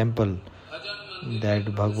Bhagavad temple,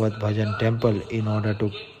 that Bhagavad Bhajan temple, in order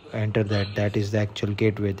to enter that is the actual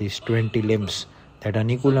gateway. These 20 limbs, that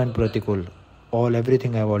Anikul and Pratikul,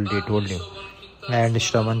 everything I have already told you. And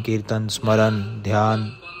Shravan, Kirtan, Smaran,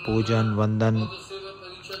 Dhyan, Pujan, Vandan,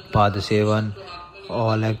 Pad Sevan,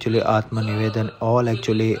 all actually Atma Nivedan, all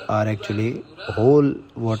actually are whole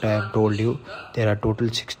what I have told you. There are total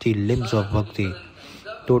 60 limbs of bhakti.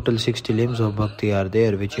 Total 60 limbs of bhakti are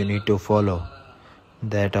there, which you need to follow.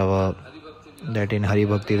 That in Hari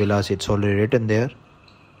Bhakti Vilas it's already written there.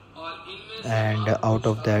 And out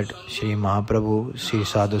of that, Shri Mahaprabhu, Shri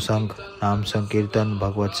Sadhu Sangh, Nam Sankirtan,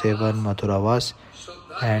 Bhagavad Sevan, Mathuravas,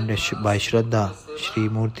 and by Shraddha, Shri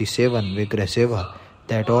Murti Sevan, Vigrah Seva,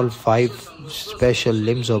 that all 5 special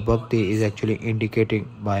limbs of bhakti is actually indicating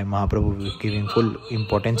by Mahaprabhu, giving full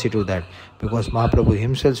importance to that, because Mahaprabhu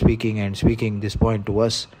himself speaking this point to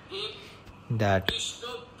us, that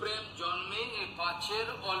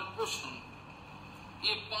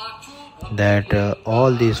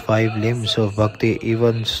all these 5 limbs of bhakti,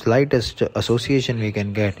 even slightest association we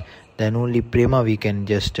can get, then only prema we can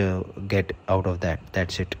just get out of that.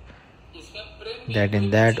 That's it. That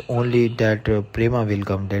in that only that prema will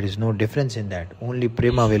come. There is no difference in that. Only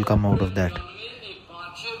prema will come out of that.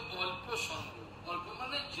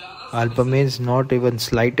 Alpa means not even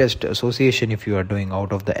slightest association if you are doing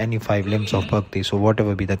out of the any 5 limbs of bhakti. So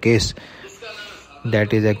whatever be the case,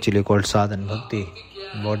 that is actually called sadhan bhakti.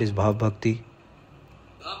 What is bhav bhakti?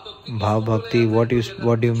 Bhav bhakti, what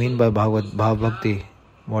do you mean by bhav bhakti?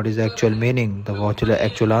 What is the actual meaning? The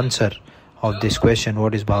actual answer of this question,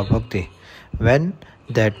 what is bhav bhakti? When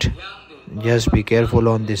that, just be careful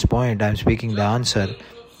on this point, I am speaking the answer,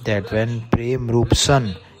 that when Prem Roop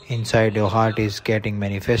Sun inside your heart is getting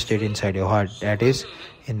manifested inside your heart, that is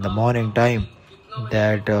in the morning time,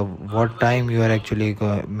 that what time you are actually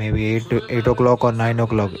maybe 8 o'clock or 9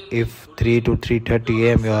 o'clock, if 3 to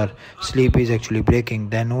 3:30 am your sleep is actually breaking,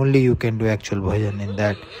 then only you can do actual bhajan. In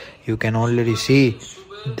that you can already see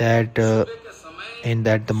that in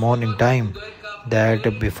that the morning time,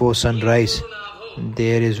 that before sunrise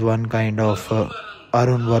there is one kind of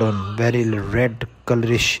Arun Varun, very red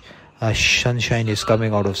colorish sunshine is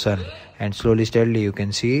coming out of sun, and slowly steadily you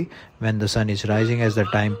can see when the sun is rising, as the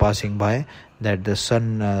time passing by, that the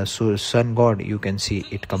sun god, you can see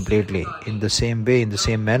it completely. In the same way, in the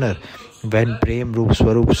same manner, when Prem Roop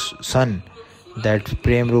Swarup sun, that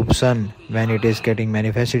Prem Roop sun, when it is getting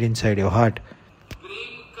manifested inside your heart,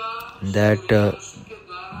 that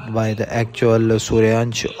by the actual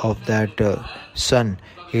Suryansh of that sun,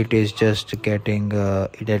 it is just getting,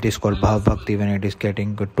 that is called Bhav Bhakti, when it is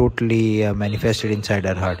getting totally manifested inside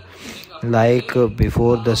our heart. Like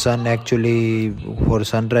before the sun, actually for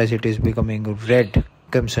sunrise it is becoming red,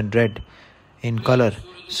 crimson red in color.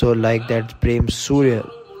 So like that Prem Surya,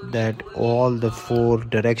 that all the four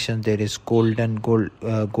directions there is golden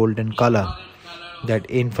color, that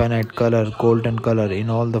infinite color, golden color in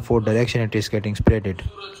all the four directions it is getting spreaded,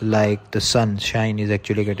 like the sun shine is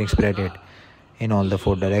actually getting spreaded in all the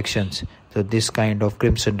four directions. So this kind of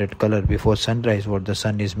crimson red color before sunrise, what the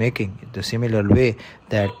sun is making, the similar way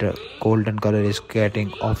that golden color is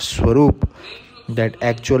getting of Swarup, that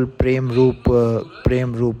actual Prem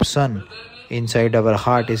Roop sun inside our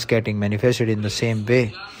heart is getting manifested in the same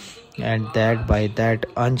way, and that by that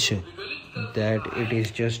Ansh, that it is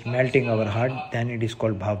just melting our heart, then it is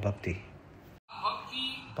called Bhav Bhakti.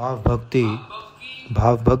 Bhav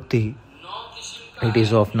Bhakti, it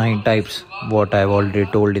is of 9 types, what I have already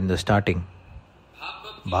told in the starting.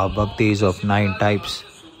 Bhav Bhakti is of 9 types,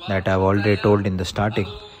 that I have already told in the starting.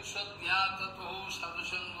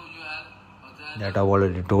 That I have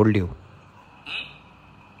already told you.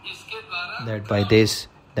 That by this,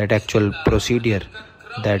 that actual procedure,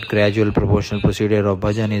 that gradual proportional procedure of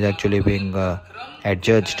bhajan is actually being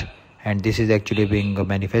adjudged, and this is actually being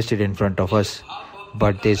manifested in front of us.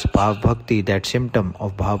 But this Bhav Bhakti, that symptom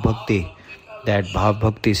of Bhav Bhakti, that Bhav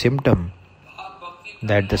Bhakti symptom,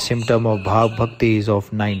 that the symptom of Bhav Bhakti is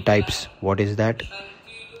of 9 types. What is that?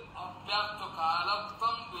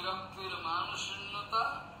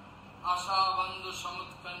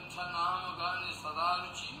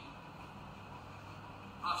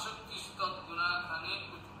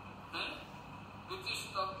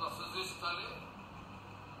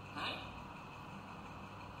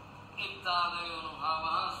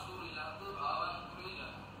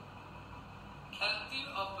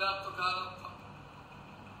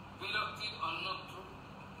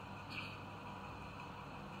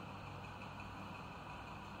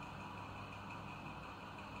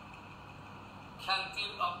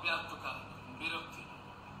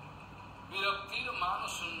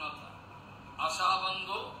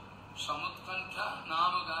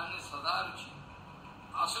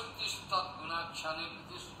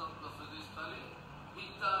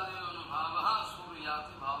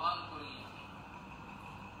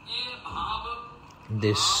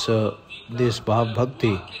 This Bhav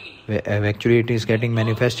Bhakti, actually it is getting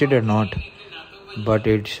manifested or not, but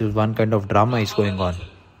it's one kind of drama is going on.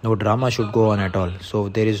 No drama should go on at all. So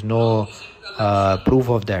there is no proof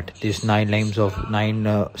of that. These 9 names of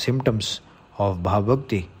 9 symptoms of Bhav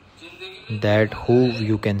Bhakti, that who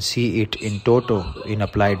you can see it in toto, in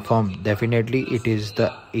applied form, definitely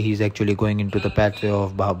he is actually going into the pathway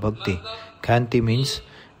of Bhav Bhakti. Khanti means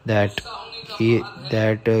that he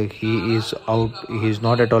is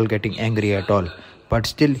not at all getting angry at all, but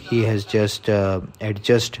still he has just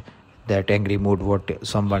adjust that angry mood what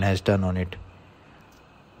someone has done on it.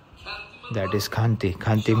 That is Khanti.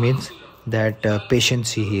 Khanti means that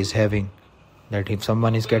patience he is having, that if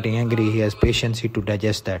someone is getting angry, he has patience to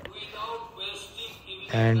digest that,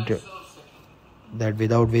 and that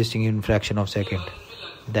without wasting even fraction of second.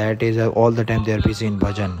 That is all the time they are busy in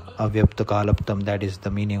bhajan. Avyapta kalaptam, that is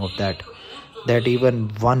the meaning of that. That even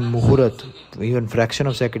one muhurat, even fraction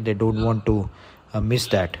of second, they don't want to miss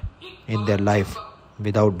that in their life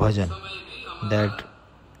without bhajan. That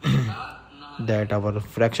that our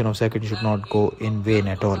fraction of second should not go in vain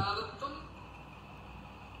at all.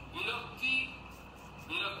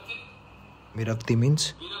 Virakti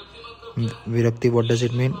means, Virakti, what does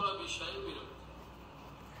it mean?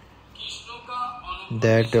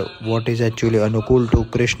 That what is actually anukul to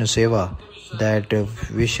Krishna seva, that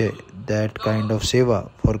vishay, that kind of seva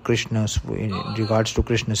for Krishna, in regards to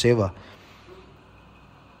Krishna seva,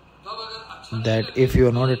 that if you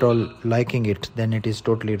are not at all liking it, then it is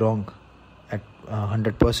totally wrong. At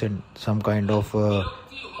 100%, some kind of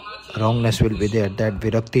wrongness will be there. That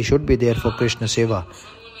Virakti should be there for Krishna seva.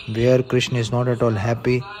 Where Krishna is not at all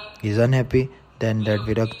happy, is unhappy, then that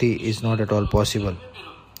Virakti is not at all possible.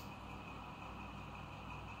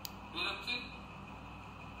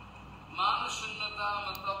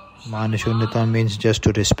 Manashunyata means just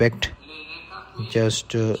to respect,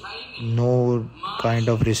 just no kind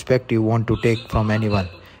of respect you want to take from anyone.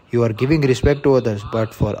 You are giving respect to others,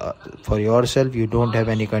 but for yourself, you don't have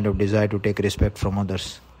any kind of desire to take respect from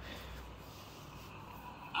others.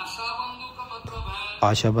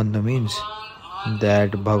 Asha Bandhu means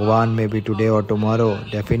that Bhagwan may be today or tomorrow,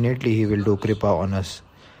 definitely he will do kripa on us.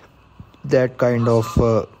 That kind of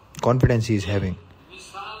confidence he is having.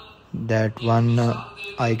 That one,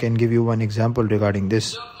 I can give you one example regarding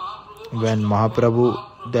this. When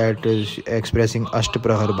Mahaprabhu, that is expressing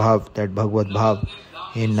Ashtaprahar Bhav, that Bhagavad Bhav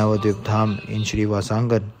in Navadvip Dham, in Shri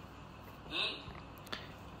Vasangan,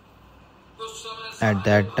 at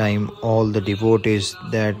that time all the devotees,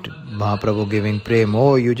 that Mahaprabhu giving prema,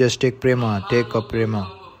 oh, you just take prema, take a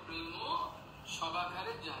prema.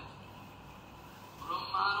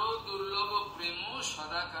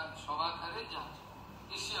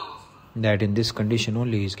 That in this condition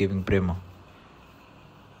only he is giving prema.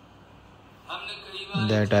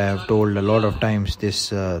 That I have told a lot of times this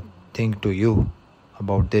thing to you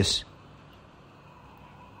about this.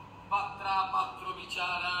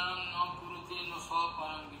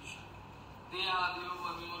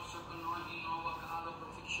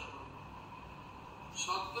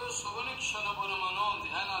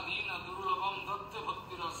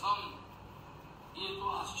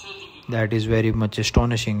 That is very much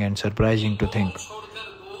astonishing and surprising to think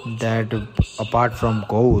that apart from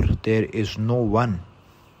Gaur, there is no one.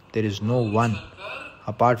 There is no one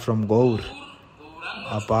apart from Gaur,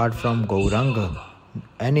 apart from Gauranga,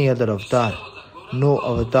 any other avatar. No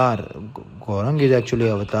avatar. Gauranga is actually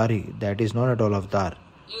avatari. That is not at all avatar.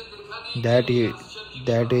 That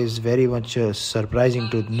is very much surprising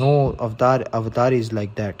to know avatar is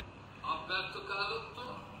like that.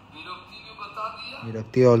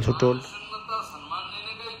 Virakti also told,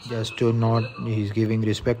 just to not, he is giving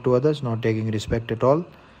respect to others, not taking respect at all.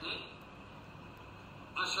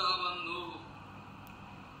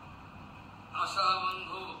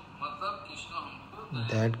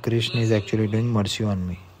 That Krishna is actually doing mercy on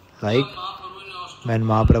me. Like when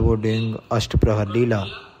Mahaprabhu doing Ashtaprahar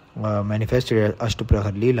Leela, manifested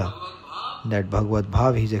Ashtaprahar Leela, that Bhagavad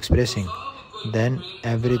Bhav he is expressing, then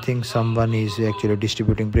everything someone is actually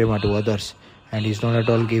distributing prema to others. And he is not at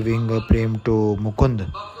all giving a prem to Mukund.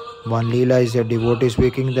 One Leela is a devotee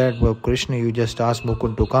speaking that, well, Krishna, you just ask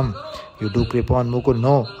Mukund to come. You do kripa on Mukund.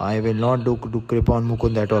 No, I will not do kripa on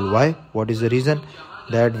Mukund at all. Why? What is the reason?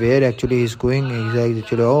 That where actually he is going, he is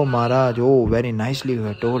actually, oh Maharaj, oh very nicely you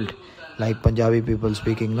have told. Like Punjabi people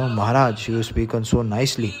speaking, no Maharaj, you speak so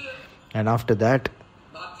nicely. And after that,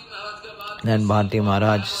 then Bharti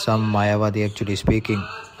Maharaj, some Mayavadi actually speaking,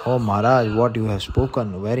 oh Maharaj, what you have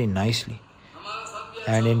spoken very nicely.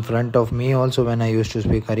 And in front of me also, when I used to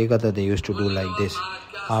speak ХариКатха, they used to do like this.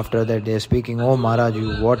 After that they are speaking, oh Maharaj,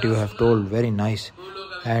 what you have told, very nice.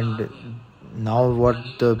 And now what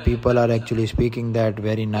the people are actually speaking, that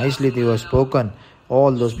very nicely they were spoken,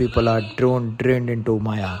 all those people are drained into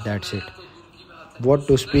Maya, that's it. What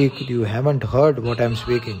to speak, you haven't heard what I am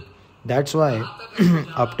speaking. That's why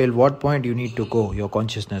up till what point you need to go, your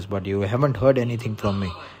consciousness, but you haven't heard anything from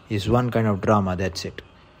me. It's one kind of drama, that's it.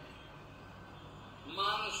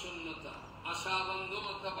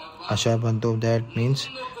 Asha Bandhu, that means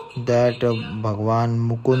that Bhagwan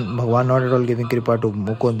not at all giving kripa to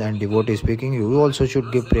Mukund and devotee speaking, you also should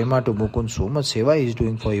give prema to Mukund. So much seva he is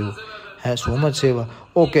doing for you. Has so much seva.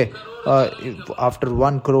 Okay, after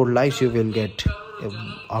 1 crore lives you will get.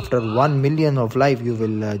 After 1 million of life you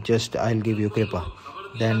will I'll give you kripa.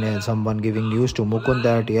 Then someone giving news to Mukund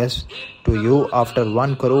that yes, to you after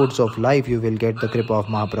 1 crores of life you will get the kripa of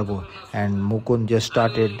Mahaprabhu. And Mukund just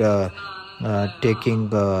started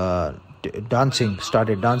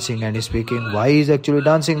started dancing and is speaking. Why he is actually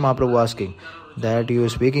dancing? Mahaprabhu asking. That you are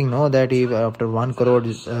speaking, no, that he after 1 crore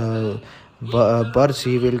births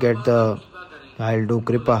he will get I'll do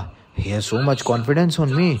kripa. He has so much confidence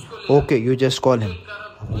on me. Okay, you just call him.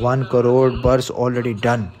 1 crore births already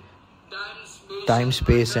done. Time,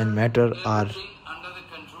 space and matter are,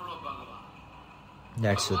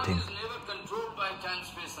 that's the thing.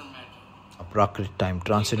 A Prakrit time,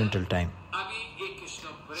 transcendental time.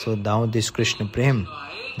 So now this Krishna Prem,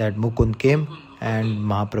 that Mukund came and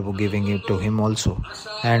Mahaprabhu giving it to him also.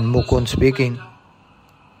 And Mukund speaking,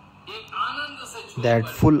 that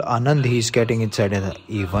full Anand he is getting inside.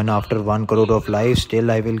 Even after 1 crore of life, still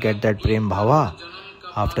I will get that Prem Bhava.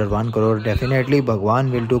 After 1 crore, definitely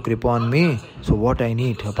Bhagwan will do kripa on me. So what I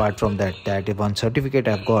need apart from that? That one certificate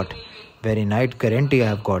I have got, very nice guarantee I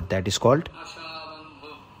have got. That is called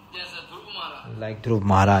like Dhruv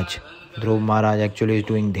Maharaj. Dhruv Maharaj actually is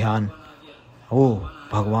doing dhyan. Oh,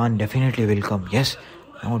 Bhagwan definitely will come. Yes,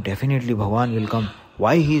 no, definitely Bhagwan will come.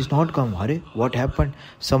 Why he is not come? Hare, what happened?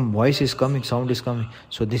 Some voice is coming, sound is coming.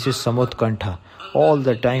 So this is samutkantha. All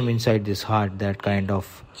the time inside this heart,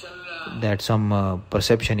 that some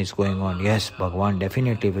perception is going on. Yes, Bhagwan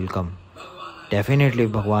definitely will come. Definitely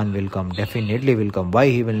Bhagwan will come. Definitely will come. Why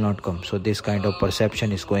he will not come? So this kind of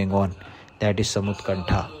perception is going on. That is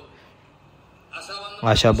samutkantha.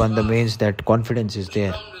 Ashabandha means that confidence is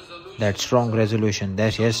there. That strong resolution.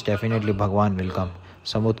 That yes, definitely Bhagwan will come.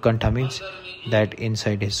 Samutkantha means that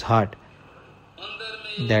inside his heart,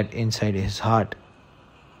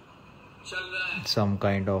 some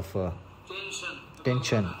kind of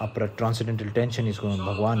tension, transcendental tension is going on.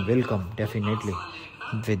 Bhagwan will come, definitely.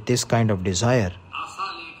 With this kind of desire,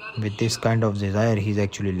 he is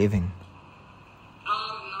actually living.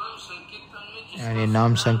 And in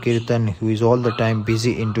Nam Sankirtan, who is all the time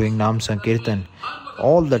busy in doing Nam Sankirtan,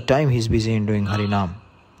 all the time he is busy in doing Harinam.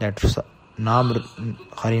 That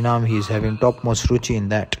Harinam, he is having topmost ruchi in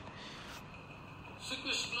that.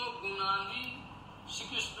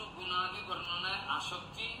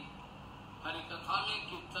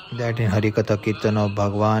 That in Harikatha Kirtan of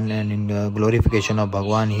Bhagwan and in glorification of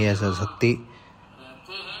Bhagwan, he has a Sakti.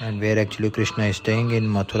 And where actually Krishna is staying in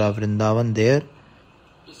Mathura Vrindavan,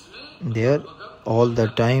 there all the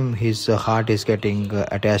time his heart is getting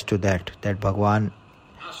attached to that Bhagwan.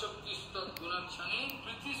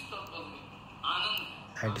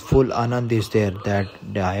 That full Anand is there, that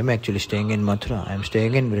I am actually staying in Mathura, I am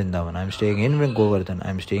staying in Vrindavan, I am staying in Govardhan,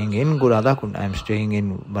 I am staying in Guradakund, I am staying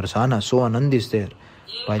in Barsana. So Anand is there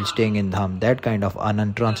while staying in Dham. That kind of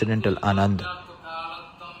Anand, transcendental Anand.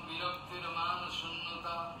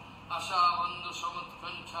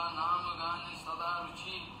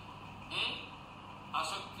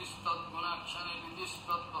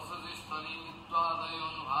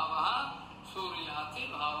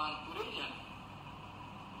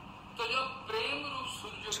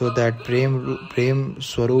 So that Prem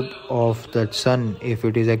Swarup of that sun, if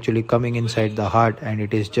it is actually coming inside the heart and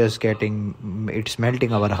it is just it's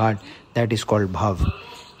melting our heart, that is called Bhav.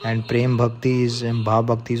 And Prem Bhakti and Bhav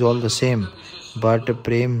Bhakti is all the same. But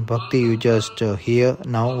Prem Bhakti, you just hear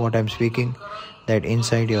now what I am speaking, that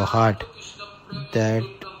inside your heart, that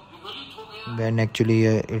when actually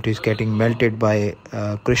it is getting melted by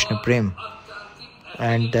Krishna Prem.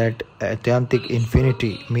 And that Atyantik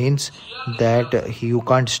infinity means that you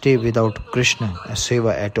can't stay without Krishna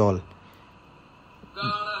Seva at all.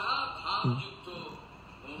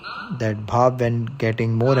 That Bhav, when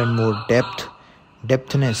getting more and more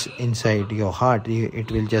depthness inside your heart, it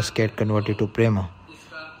will just get converted to Prema.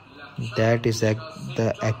 That is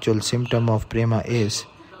the actual symptom of Prema is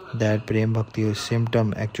that Prem Bhakti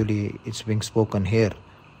symptom actually it's being spoken here.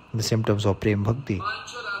 The symptoms of Prem Bhakti.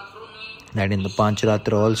 That in the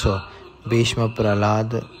Pancharatra also, Bhishma,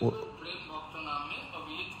 Prahlad,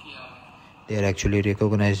 they are actually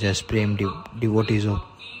recognized as Prem devotees of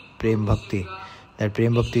Prem Bhakti. That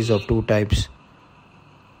Prem Bhakti is of two types.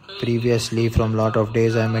 Previously, from lot of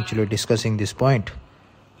days, I am actually discussing this point.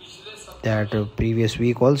 That previous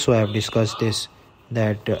week also I have discussed this,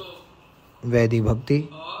 that Vaidhi Bhakti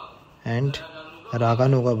and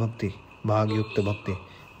Raganuga Bhakti, Bhagyukta Bhakti.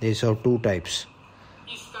 These are two types.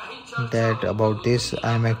 That about this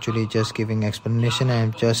I am actually just giving explanation. I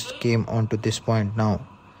have just came on to this point now.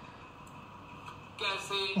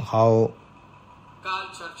 How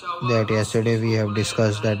that yesterday we have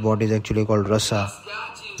discussed that what is actually called rasa.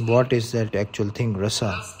 What is that actual thing,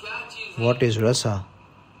 rasa? What is rasa?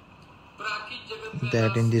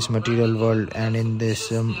 That in this material world and in this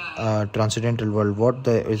transcendental world, what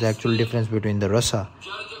is the actual difference between the rasa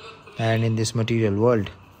and in this material world?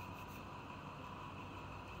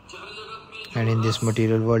 And in this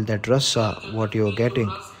material world, that rasa, what you are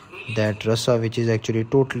getting, that rasa which is actually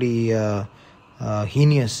totally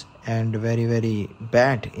heinous and very, very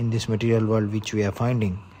bad in this material world which we are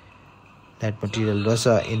finding. That material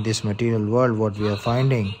rasa in this material world, what we are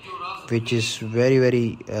finding, which is very,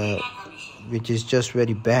 very, which is just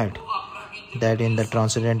very bad. That in the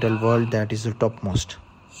transcendental world, that is the topmost.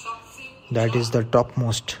 That is the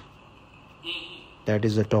topmost. That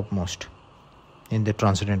is the topmost in the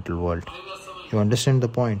transcendental world. You understand the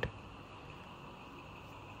point?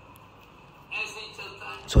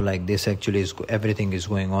 So like this actually is everything is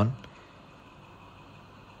going on.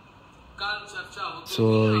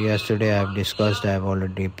 So yesterday I have discussed, I have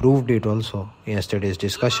already proved it also, yesterday's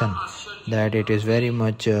discussion, that it is very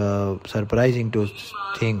much surprising to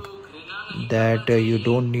think that you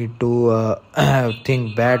don't need to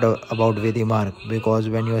think bad about Vidhi Marg, because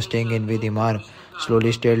when you are staying in Vidhi Marg,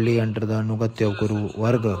 slowly, steadily under the Anugatya of Guru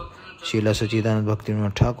Varga, Srila Sachidanand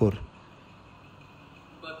Bhaktivinoda Thakur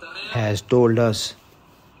has told us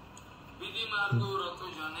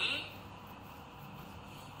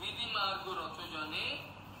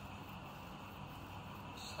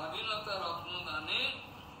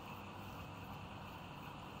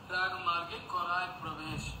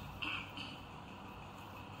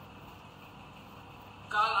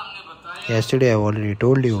Yesterday I already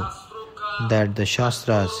told you that the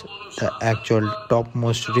Shastras, the actual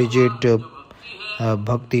topmost rigid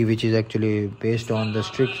bhakti, which is actually based on the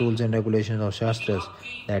strict rules and regulations of Shastras,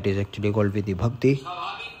 that is actually called Vidhi Bhakti,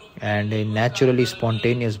 and a naturally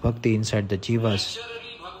spontaneous bhakti inside the jivas,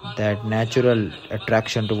 that natural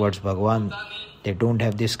attraction towards Bhagwan, they don't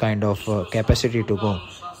have this kind of capacity to go.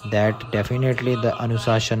 That definitely the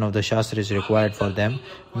anusashan of the Shastra is required for them.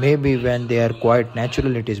 Maybe when they are quite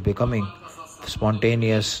natural, it is becoming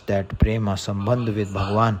spontaneous, that prema, sambandh with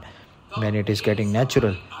Bhagwan, when it is getting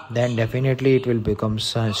natural, then definitely it will become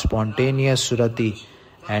spontaneous surati,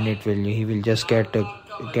 and he will just get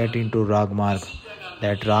into rag marg.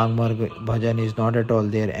 That rag marg bhajan is not at all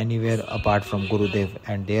there anywhere apart from Gurudev,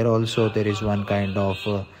 and there also there is one kind of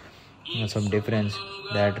some difference,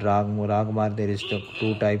 that rag marg there is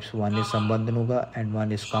two types, one is sambandhanuga and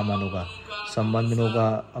one is kamanuga.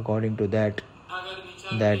 Sambandhanuga, according to that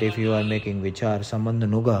if you are making vichar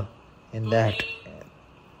sambandhanuga, in that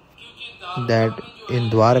in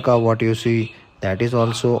Dwarka what you see, that is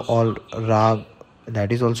also all rag,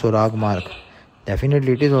 that is also rag marg.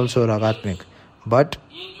 Definitely it is also ragatmik, but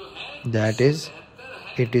that is,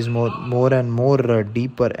 it is more and more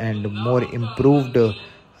deeper and more improved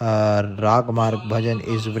rag marg bhajan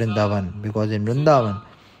is Vrindavan, because in Vrindavan,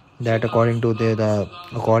 that according to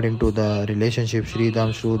the relationship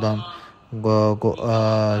Shridam, Shrudam,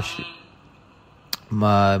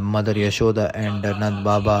 Mother Yashoda and Nand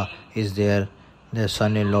Baba is there, their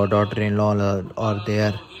son-in-law, daughter-in-law are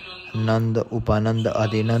there, Nand, Upanand,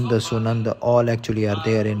 Adinand, Sunand, all actually are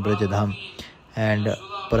there in Brajadham, and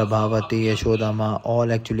Prabhavati, Yashodama,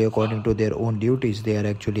 all actually according to their own duties, they are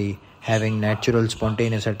actually having natural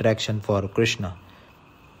spontaneous attraction for Krishna.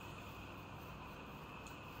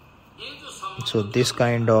 So this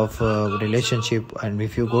kind of relationship, and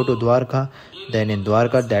if you go to Dwarka, then in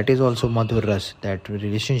Dwarka that is also Madhur Ras, that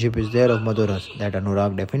relationship is there of Madhur Ras, that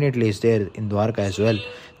Anurag definitely is there in Dwarka as well.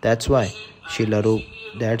 That's why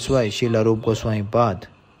Srila Rup Goswami Pad,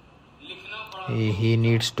 he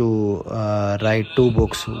needs to write two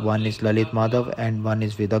books, one is Lalit Madhav and one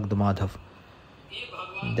is Vidagdha Madhav,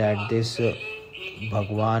 that this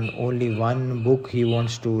Bhagwan, only one book he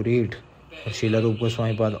wants to read. Srila Rupa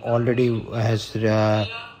Goswami Pad already has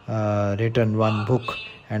written one book,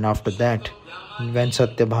 and after that, when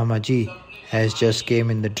Satyabhama ji has just came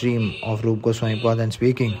in the dream of Rupa Goswami Pad and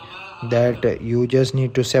speaking that you just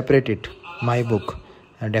need to separate it, my book,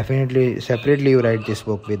 and definitely separately you write this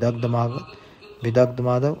book, Vidagdha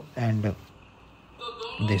Madhav and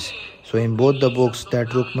this. So in both the books, that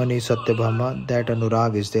Rukmani, Satyabhama, that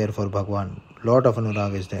Anurag is there for Bhagwan, lot of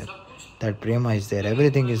Anurag is there, that prema is there,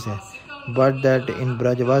 everything is there. But that in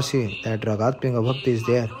Brajavasi, that Ragatmika Bhakti is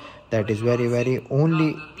there, that is very, very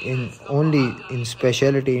only in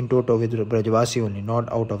speciality in toto with Brajavasi only,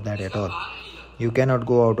 not out of that at all. You cannot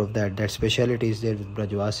go out of that. That speciality is there with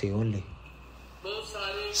Brajavasi only.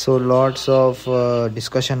 So lots of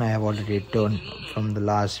discussion I have already done from the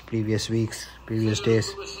previous days,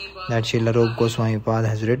 that Srila Rupa Goswami Pad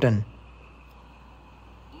has written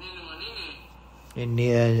in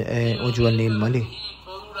Ujjwal Nilmali.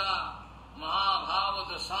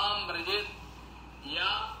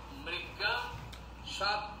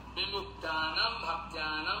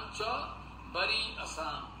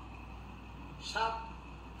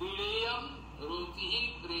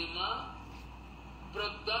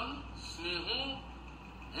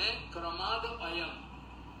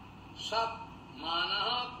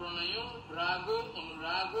 Manah, Pranayo, Rago,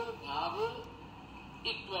 Anurago, Bhavo,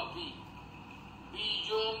 Itvapi,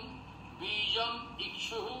 Bijam,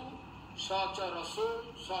 Ikshuhu, Sacha Raso,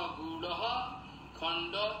 Sa Gudaha,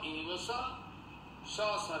 Khanda, Evasa,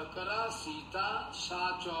 Sa Sarkara, Sita,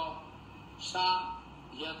 Sa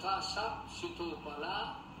Yatha Sat,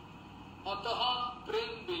 Sitopala, Ataha,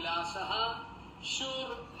 Prem Bilasaha, Shur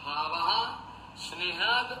Bhavaha,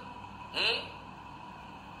 Snehad,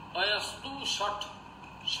 Ayastu Shat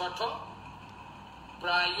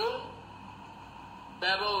Prayo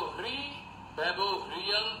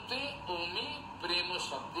Bhavohriyante Omi Prema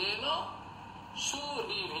Sabdeno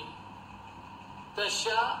Surhiri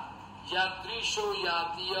Tasya Yatrisho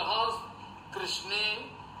Yatiyahas Krishne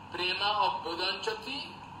Prema Abhudanchati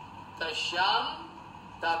Tasyam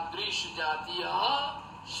Tadrish Jatiyaha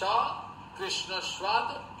Sa Krishna Swad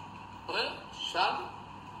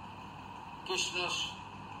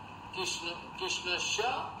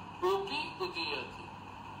Krishnasya Upi Udiyati.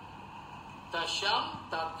 Tashyam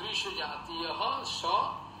tadrisha jatiyaha sa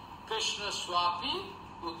Krishna swapi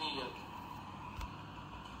udiyat.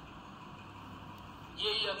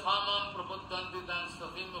 Ye yathamam prabodhanti dan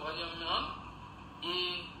satim bhajamyam.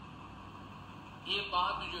 Ye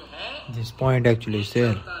baat jo hai. This point actually is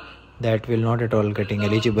there. That will not at all getting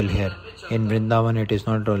eligible here. In Vrindavan it is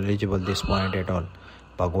not at all eligible, this point at all.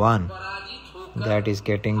 Bhagwan, that is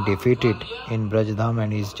getting defeated in Brajdham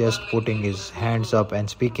and is just putting his hands up and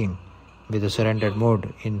speaking with a surrendered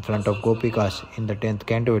mode in front of Gopikas. In the 10th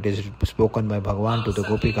canto it is spoken by Bhagwan to the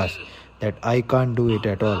Gopikas that I can't do it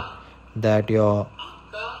at all. That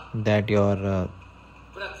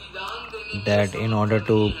in order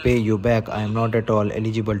to pay you back, I am not at all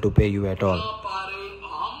eligible to pay you at all.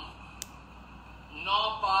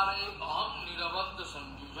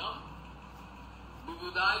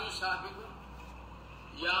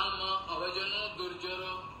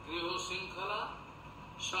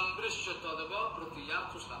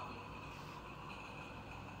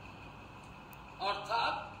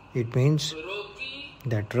 It means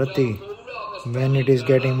that Rati, when it is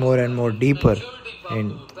getting more and more deeper,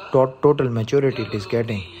 in total maturity it is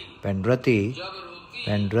getting, when Rati,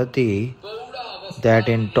 that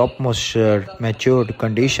in topmost matured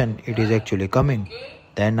condition it is actually coming.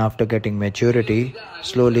 Then after getting maturity,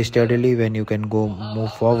 slowly, steadily, when you can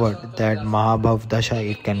move forward, that Mahabhav Dasha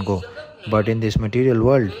it can go. But in this material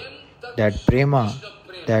world, that Prema,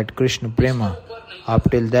 that Krishna Prema,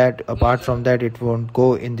 up till that, apart from that, it won't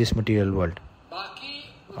go in this material world.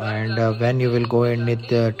 And when you will go in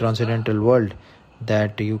the transcendental world,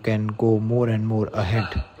 that you can go more and more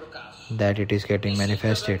ahead, that it is getting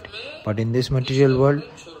manifested. But in this material world,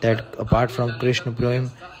 that apart from Krishna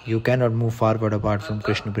Prema, you cannot move forward apart from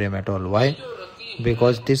Krishna Prema at all. Why?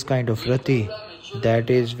 Because this kind of Rati,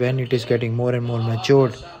 that is when it is getting more and more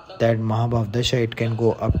matured, that Mahabhav Dasha, it can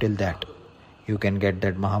go up till that. You can get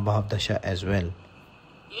that Mahabhav Dasha as well.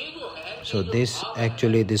 So this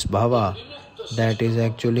Bhava, that is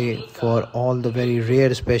actually for all the very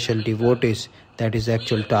rare special devotees, that is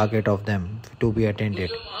actual target of them to be attained.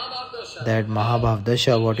 That Mahabhav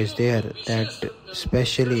Dasha, what is there, that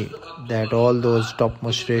especially that all those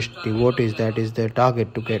topmost devotees, that is their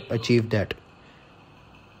target to achieve that.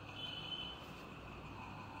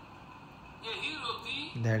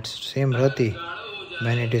 That same Rati,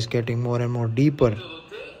 when it is getting more and more deeper,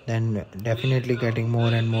 then definitely getting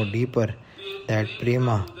more and more deeper, that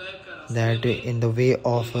Prema, that in the way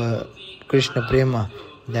of Krishna Prema,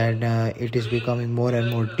 that it is becoming more and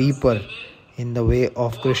more deeper in the way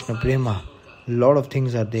of Krishna Prema. A lot of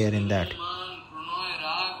things are there in that.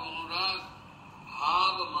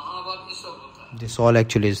 This all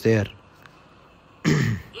actually is there.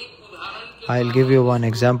 I'll give you one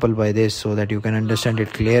example by this so that you can understand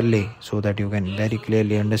it clearly, so that you can very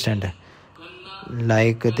clearly understand.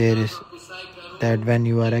 Like there is that when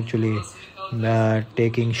you are actually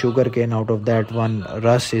taking sugar cane, out of that one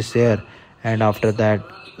ras is there, and after that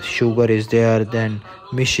sugar is there, then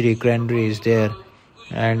mishri, cranberry is there,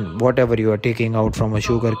 and whatever you are taking out from a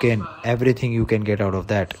sugar cane, everything you can get out of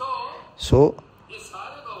that. So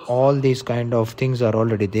all these kind of things are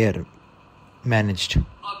already there, managed.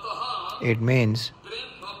 It means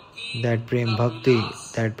that Prem Bhakti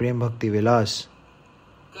Vilas,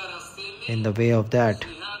 in the way of that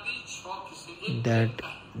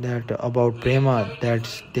about Prema, that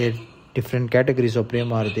there different categories of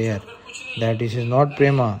Prema are there. That this is not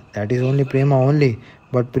Prema, that is only Prema only,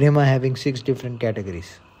 but Prema having 6 different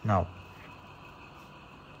categories now.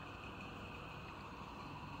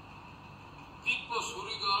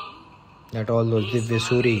 That all those Divya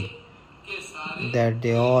Suri, that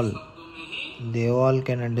they all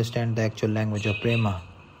can understand the actual language of Prema.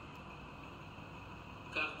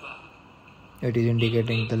 It is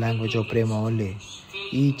indicating the language of Prema only.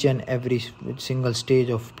 Each and every single stage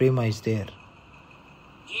of Prema is there.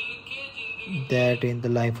 That in the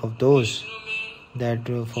life of those, that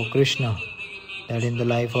for Krishna, that in the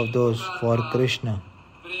life of those for Krishna,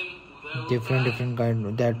 different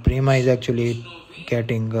kind, that Prema is actually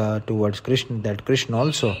getting towards Krishna, that Krishna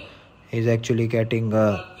also is actually getting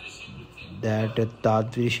that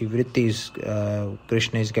Tadrishi Vrittis,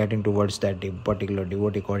 Krishna is getting towards that particular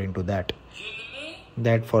devotee according to that.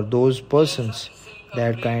 That for those persons,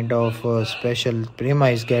 that kind of special Prema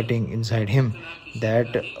is getting inside him,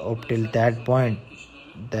 that up till that point,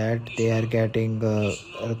 that they are getting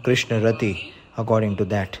Krishna Rati according to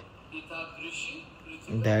that.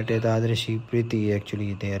 That Tadrishi Priti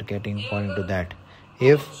actually they are getting according to that.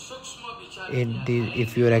 If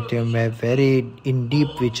you are actually very in deep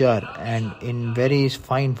vichar and in very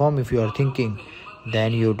fine form, if you are thinking,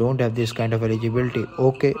 then you don't have this kind of eligibility.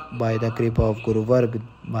 Okay, by the kripa of Guru Varg,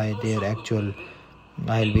 by their actual,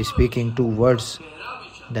 I'll be speaking 2 words.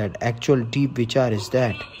 That actual deep vichar is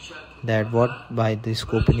that what by this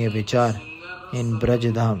Gopaniya vichar in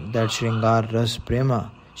Brajadham, that Shringar Ras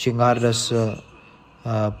Prema, Shringar Ras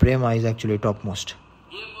Prema is actually topmost.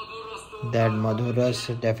 That Madhur Ras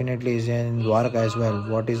definitely is in Dwarka as well.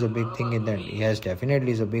 What is the big thing in that? Yes,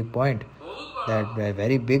 definitely is a big point. That a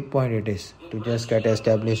very big point it is to just get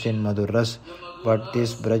established in Madhur Ras. But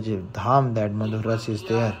this Brajadham, that Madhur Ras is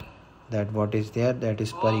there. That what is there? That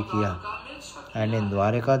is Parikiya. And in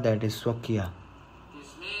Dwarka, that is Swakya.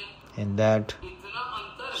 In that,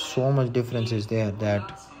 so much difference is there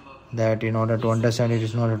that in order to understand it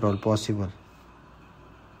is not at all possible.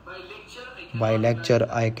 By lecture,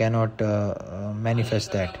 I cannot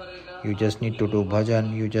manifest that. You just need to do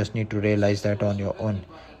bhajan, you just need to realize that on your own.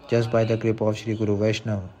 Just by the kripa of Shri Guru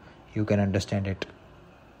Vaishnava, you can understand it.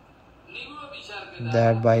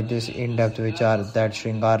 That by this in-depth vichar, that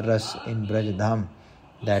Shringar Ras in Brajadham,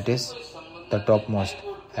 that is the topmost.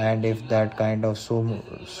 And if that kind of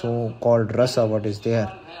so-called rasa, what is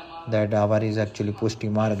there, that our is actually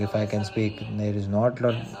Pushti Marg, if I can speak, there is not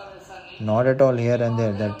at all here and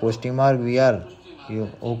there. That Pushti Marg we are. You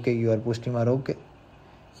are Pushti Marg, okay.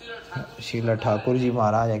 Srila Thakurji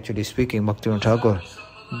Maharaj actually speaking, Bhaktivinoda Thakur,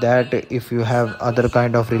 that if you have other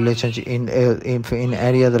kind of relationship in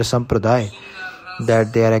any other sampradaya,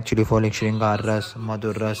 that they are actually following Shringar Ras,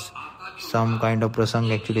 Madhur Ras, some kind of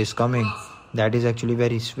prasang actually is coming, that is actually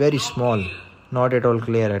very, very small, not at all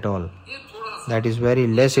clear at all. That is very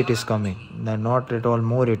less it is coming, not at all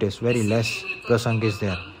more it is, very less prasang is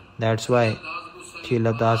there. That's why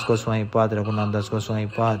Srila Das Goswami Pad, Raghunath Das Goswami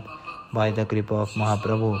Pad, by the kripa of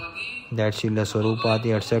Mahaprabhu, that Srila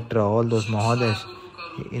Swarupadi, etc., all those Mahadevas,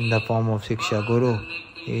 in the form of shiksha guru,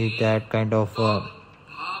 is that kind of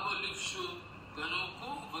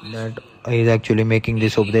that is actually making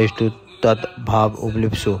this upadesh to tat bhav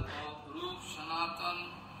uplipsu.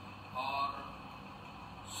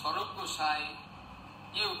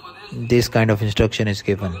 This kind of instruction is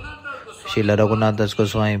given. Srila Raghunath Das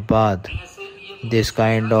Goswami Pad, this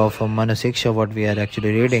kind of manasiksha what we are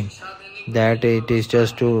actually reading, that it is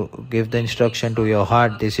just to give the instruction to your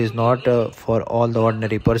heart. This is not for all the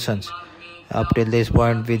ordinary persons. Up till this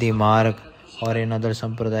point, Vidhi Marg or in other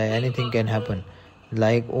sampradaya, anything can happen.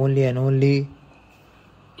 Like only and only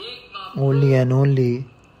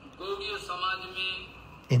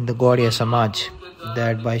in the Gaudiya Samaj,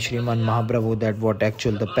 that by Sriman Mahaprabhu, that what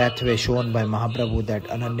actual the pathway shown by Mahaprabhu, that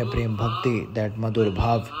Ananya Prem Bhakti, that Madhur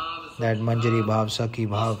Bhav, that Manjari Bhav, Sakhi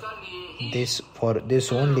Bhav, this for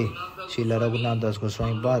this only Srila Raghunath Das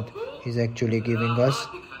Goswami Pad is actually giving us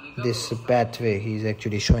this pathway. He is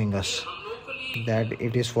actually showing us that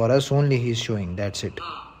it is for us only he is showing. That's it.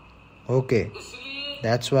 Okay.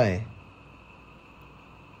 That's why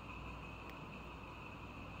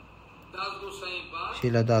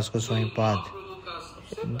Srila Das Goswami Pad,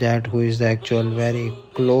 that who is the actual very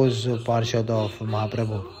close Parshad of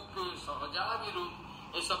Mahaprabhu.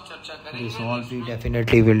 This all we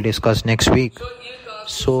definitely will discuss next week.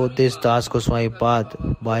 So this Das Goswami Pad,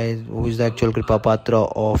 by who is the actual Kripa Patra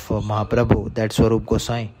of Mahaprabhu, that Swarup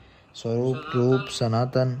Gosai, Swarup, Rup,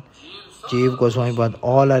 Sanatan, Jeev Goswami Pad,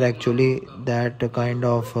 all are actually that kind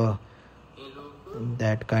of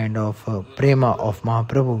prema of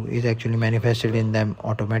Mahaprabhu is actually manifested in them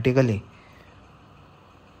automatically.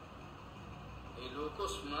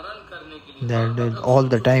 That all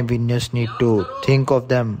the time we just need to think of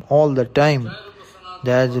them all the time.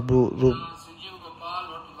 There's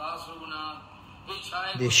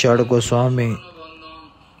the Shad Goswami.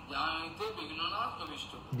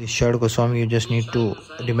 The Shad Goswami, you just need to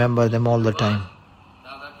remember them all the time.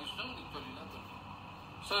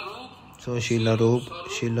 So Srila Rup,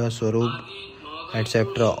 Srila Swarup,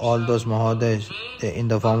 etc., all those Mahadevas in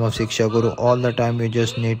the form of Shiksha Guru, all the time you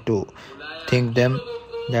just need to think them,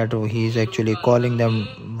 that he is actually calling them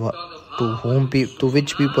to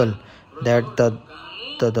which people, that the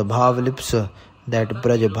bhav lips, that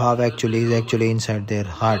braj bhav actually is actually inside their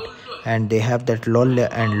heart, and they have that lolya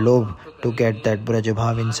and lobe to get that braj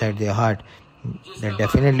bhav inside their heart. That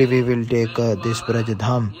definitely we will take this braj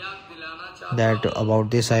dham. That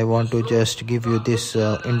about this I want to just give you this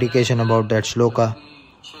indication about that shloka.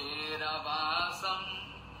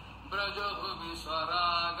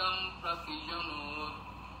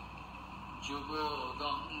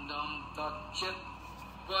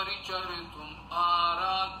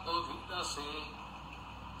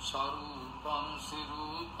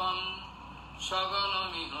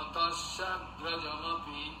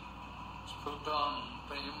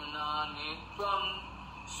 So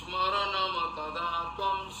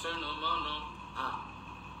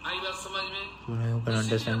now you can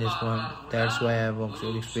understand this point. That's why I am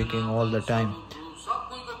actually speaking all the time.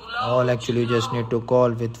 All actually just need to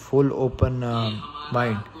call with full open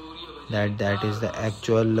mind. That is the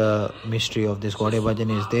actual mystery of this Gaudiya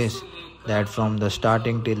Bhajan is this, that from the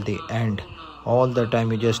starting till the end, all the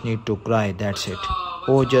time you just need to cry, that's it.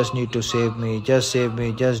 Oh, just need to save me, just do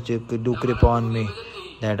kripa on me.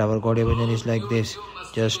 That our Gaudiya Bhajan is like this,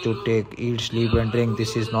 just to take, eat, sleep and drink.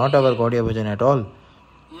 This is not our Gaudiya Bhajan at all.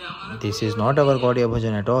 This is not our Gaudiya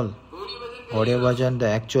Bhajan at all. Gaudiya Bhajan, the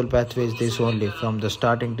actual pathway is this only. From the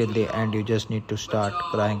starting till the end, you just need to start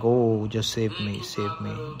crying, oh, just save me,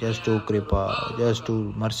 just do kripa, just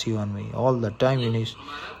do mercy on me. All the time you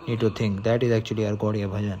need to think. That is actually our Gaudiya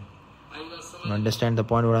Bhajan. You understand the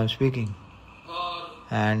point what I am speaking?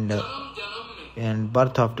 And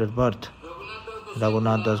birth after birth,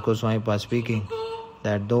 Raghunath Das Goswami was speaking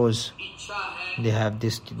that those, they have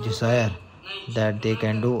this desire that they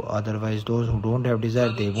can do, otherwise those who don't have desire,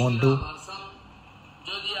 they won't do.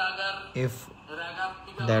 If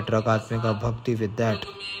that Ragatmika Bhakti with that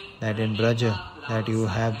in Braja, that you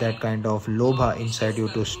have that kind of lobha inside you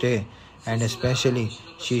to stay, and especially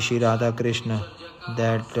Shri Radha Krishna,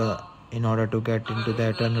 that in order to get into the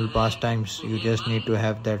eternal pastimes, you just need to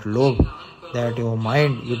have that lobh, that your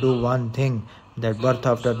mind, you do one thing, that birth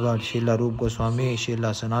after birth, Srila Rup Goswami,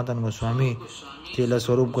 Srila Sanatan Goswami, Srila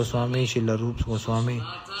Swarup Goswami, Srila Rup Goswami,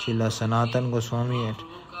 Srila Sanatan Goswami,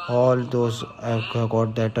 all those have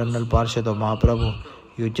got the eternal Parshad of Mahaprabhu.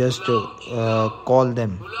 You just call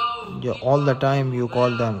them. All the time you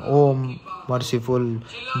call them, oh merciful,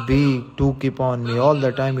 do keep on me. All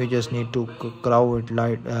the time you just need to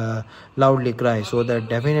loudly cry, so that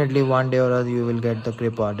definitely one day or other you will get the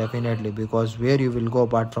kripa, definitely. Because where you will go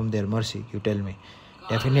apart from their mercy, you tell me?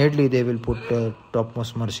 Definitely they will put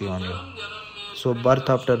topmost mercy on you. So birth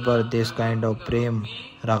after birth, this kind of prem,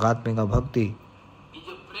 Ragatmika Bhakti,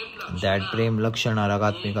 that prem Lakshana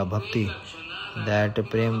Ragatmika Bhakti, that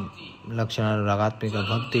prem Lakshana Ragatmika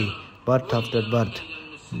Bhakti, birth after birth,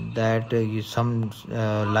 that some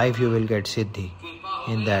life you will get siddhi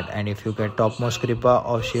in that. And if you get topmost kripa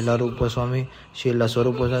of Srila Rupa Goswami, Srila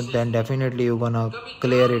Swarup Goswami, then definitely you're gonna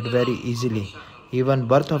clear it very easily. Even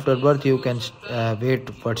birth after birth you can wait,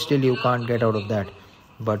 but still you can't get out of that.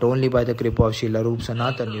 But only by the kripa of Srila Rup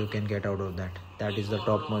Sanatan you can get out of that. That is the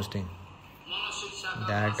topmost thing.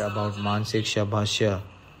 That about Mansiksha Bhashya,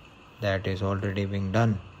 that is already being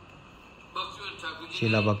done.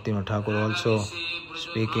 Srila Bhaktivinoda Thakur also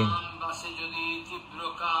speaking.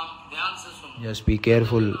 Just be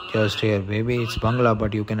careful, just here. Maybe it's Bangla,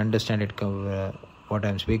 but you can understand it what I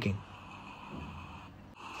am speaking.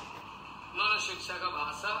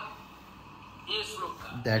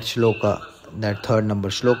 That shloka, that third number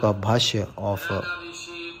shloka, Bhashya of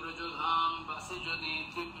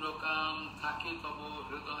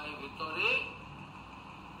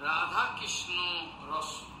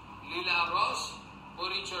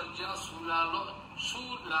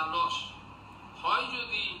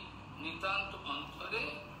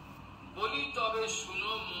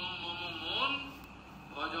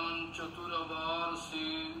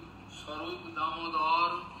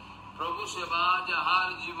প্রভু সেবা যাহার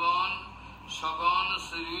জীবন সগণ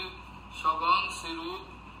স্বরূপ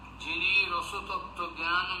যিনি রসতত্ত্ব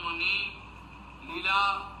জ্ঞানমণি লীলা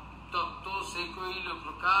তত্ত্ব সে কইল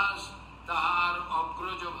প্রকাশ তাহার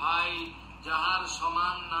অগ্রজ ভাই যাহার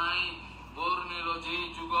সমান নাই বর্ণের যে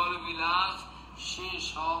যুগল বিলাস সে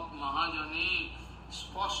সব মহাজনে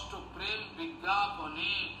স্পষ্ট প্রেম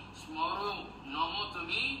বিজ্ঞাপনে স্মর নম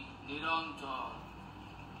তুমি নিরন্তর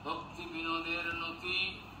ভক্তি বিনোদের নতি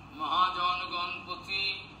महाजन गणपति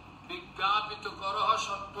विज्ञापित करह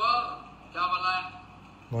सत्वर. क्या बोला है?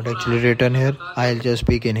 What actually written here? I'll just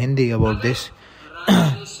speak in Hindi about this.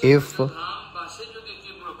 If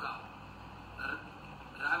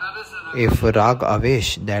Rag Avesh,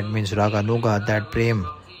 that means Raganuga, that prem,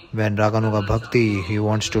 when Raganuga Bhakti he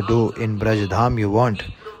wants to do in Braj Dham, you want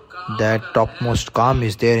that topmost calm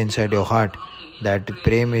is there inside your heart. That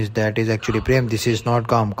prem is, that is actually prem. This is not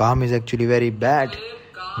calm. Calm is actually very bad.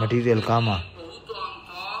 Material kama.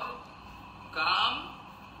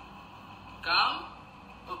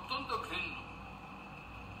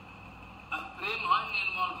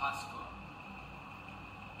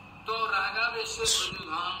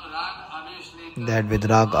 That with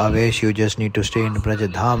Rag Avesh you just need to stay in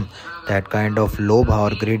Brajadham. That kind of lobha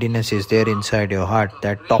or greediness is there inside your heart.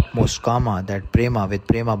 That topmost kama, that prema, with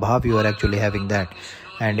prema bhav you are actually having that.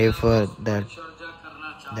 And if that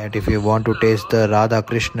that if you want to taste the Radha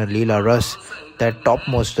Krishna Leela Ras, that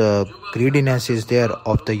topmost greediness is there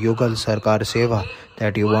of the Yugal Sarkar Seva,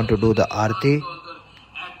 that you want to do the Aarti,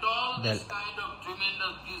 that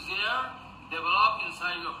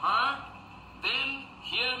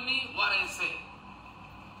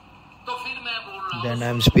then I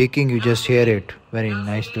am speaking, you just hear it very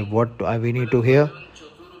nicely. What we need to hear?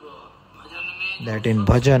 That in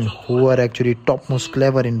bhajan, who are actually topmost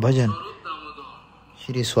clever in bhajan,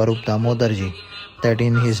 Shri Swarup Damodarji, that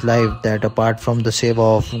in his life, that apart from the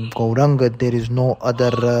seva of Gauranga, there is no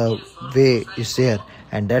other way is there,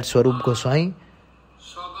 and that Swarup Goswami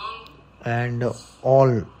and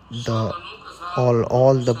all the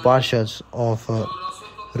Pashas of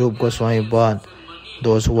Rup Goswami Bad,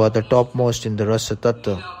 those who are the topmost in the Rasa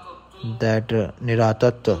Tattva, that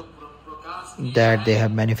Niratattva, that they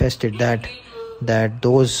have manifested that their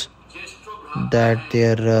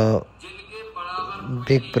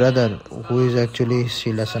big brother, who is actually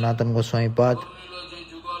Srila Sanatana Goswami Pad,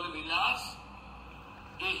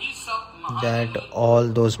 that all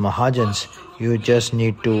those Mahajans, you just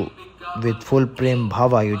need to, with full prem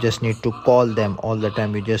bhava, you just need to call them all the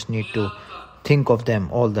time, you just need to think of them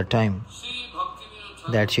all the time.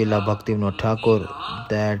 That Srila Bhaktivinoda Thakur,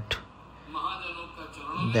 that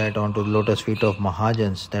onto the lotus feet of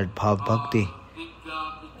Mahajans, that Bhav Bhakti.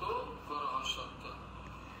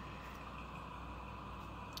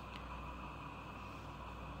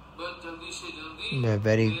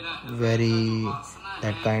 Very,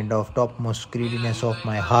 that kind of topmost greediness of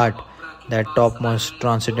my heart, that topmost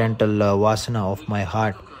transcendental vasana of my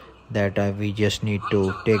heart, that we just need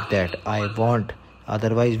to take that. I want,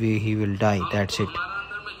 otherwise he will die, that's it.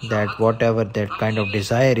 That whatever that kind of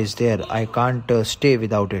desire is there, I can't stay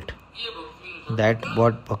without it. That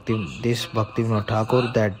what this Bhaktivinoda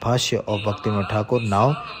Thakur, that Bhashya of Bhaktivinoda Thakur,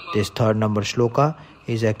 now this 3rd number shloka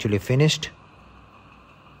is actually finished.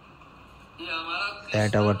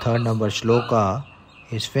 That our 3rd number shloka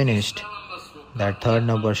is finished. That 3rd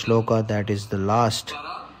number shloka, that is the last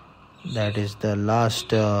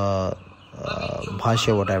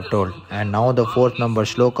Bhashya what I have told. And now the 4th number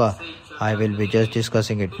shloka, I will be just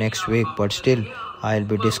discussing it next week, but still I will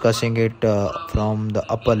be discussing it from the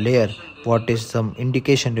upper layer, what is some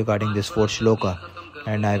indication regarding this 4th shloka,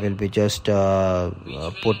 and I will be just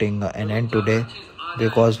putting an end today,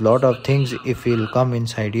 because lot of things, if will come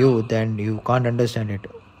inside you, then you can't understand it,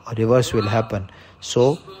 a reverse will happen.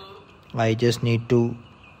 So I just need to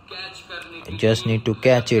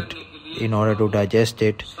catch it in order to digest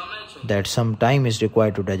it, that some time is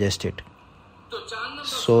required to digest it.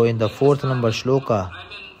 So in the 4th number shloka,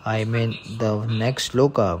 I mean the next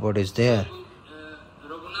shloka, what is there?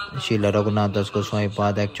 Srila Raghunath Das Goswami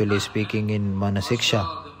Pad actually speaking in Manah shiksha.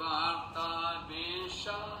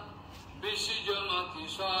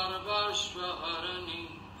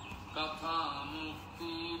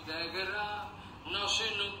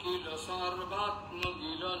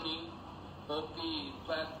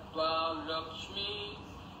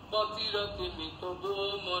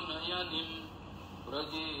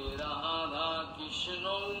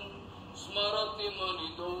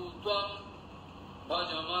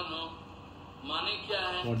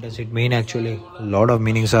 What does it mean actually? A lot of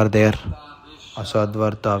meanings are there.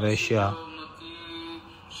 Asadvarta Veshya.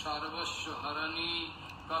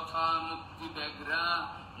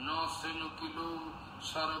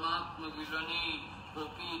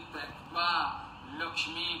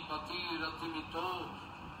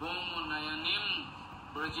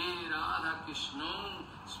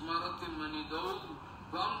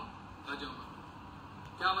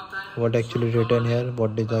 What actually written here?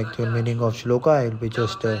 What is the actual meaning of shloka? I will be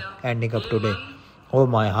just ending up today. Oh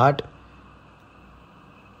my heart,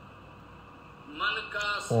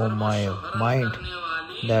 oh my mind,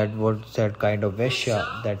 that what's that kind of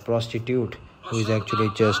Veshya, that prostitute who is actually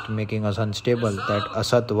just making us unstable, that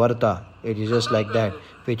Asat Varta, it is just like that,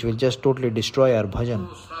 which will just totally destroy our bhajan.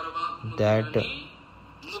 That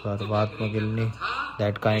Sarvatmagilni,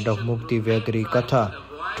 that kind of Mukti Vyagri Katha,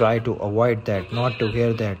 try to avoid that, not to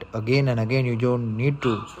hear that. Again and again, you don't need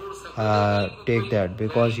to take that,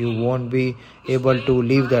 because you won't be able to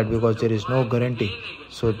leave that, because there is no guarantee.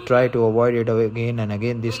 So try to avoid it again and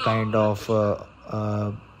again, this kind of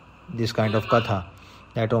katha.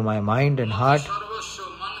 That of my mind and heart,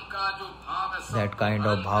 that kind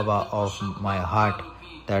of bhava of my heart,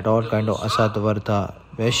 that all kind of asatvartha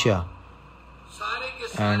veshya,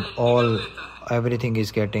 and everything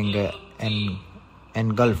is getting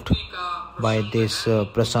engulfed by this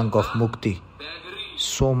prasang of mukti.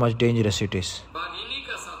 So much dangerous it is.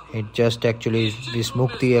 It just actually, this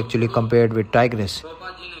mukti actually compared with tigress.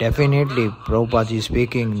 Definitely, Prabhupada is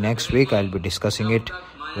speaking. Next week I'll be discussing it.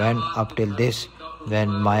 When up till this, when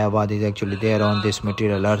Mayavad is actually there on this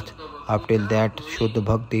material earth, up till that Shuddha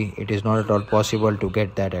Bhakti, it is not at all possible to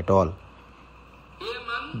get that at all.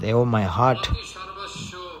 Oh my heart,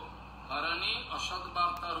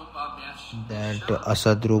 that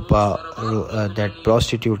Asadrupa, that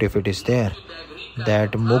prostitute, if it is there,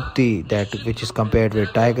 that mukti, that which is compared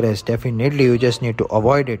with tigress, definitely you just need to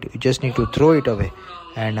avoid it. You just need to throw it away.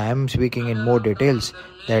 And I am speaking in more details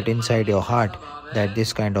that inside your heart, that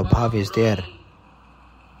this kind of bhav is there.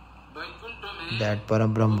 That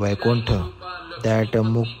Parabrahm Vaikuntha, that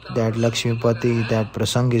Lakshmipati, that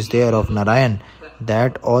prasang is there of Narayan,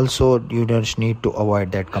 that also you just need to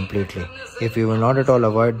avoid that completely. If you will not at all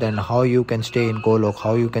avoid, then how you can stay in Golok,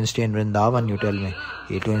 how you can stay in Vrindavan, you tell me.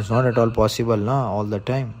 It is not at all possible all the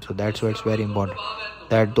time. So that's why it's very important.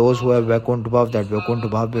 That those who have Vaikuntha Bhav, that Vaikuntha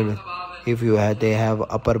Bhav will, if they have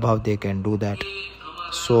upper Bhav, they can do that.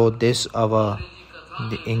 So this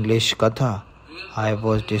the English Katha, I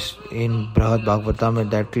was in Brihad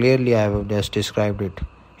Bhagavatamrita, that clearly I have just described it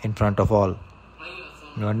in front of all.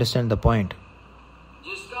 You understand the point?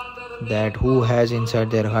 That who has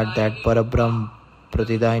inside their heart that Parabrahm,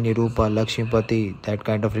 Pratidayini Rupa, Lakshmipati, that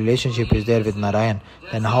kind of relationship is there with Narayan,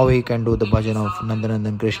 then how he can do the bhajan of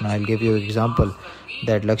Nandanandan Krishna? I'll give you an example.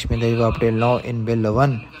 That Lakshmi Devi up till now in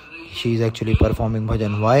Billavan, she is actually performing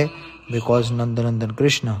bhajan. Why? Because Nandanandan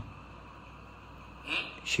Krishna,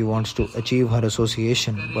 she wants to achieve her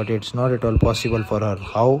association, but it's not at all possible for her.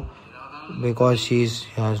 How? Because she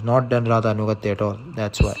has not done Radha Anugatya at all.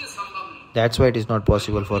 That's why it is not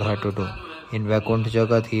possible for her to do. In Vaikuntha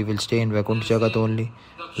Jagat, he will stay in Vaikuntha Jagat only.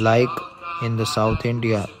 Like in the South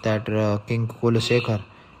India, that King Kulasekhar,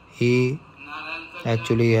 he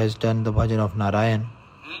actually has done the bhajan of Narayan.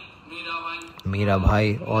 Meera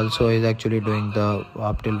Bhai also is actually doing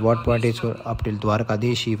up till what point is up till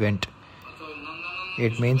Dwarkadish he went.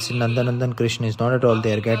 It means Nandanandan Krishna is not at all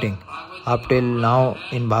they are getting. Up till now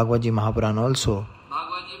in Bhagavad Mahapuran also.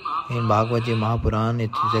 In Bhagavad Mahapuran,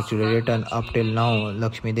 it is actually written up till now,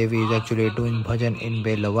 Lakshmi Devi is actually doing bhajan in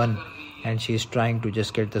Belavan, and she is trying to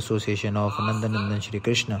just get the association of Nandanandan Shri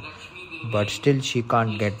Krishna. But still she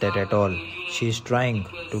can't get that at all. She is trying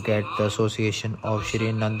to get the association of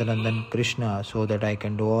Shri Nandanandan Krishna so that I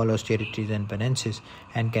can do all austerities and penances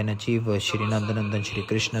and can achieve Shri Nandanandan Shri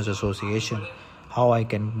Krishna's association. How I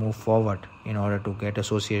can move forward in order to get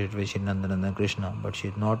associated with Shri Nandanandan Krishna. But it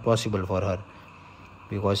is not possible for her,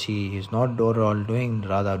 because she is not all doing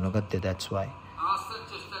Radha Anugatya, that's why.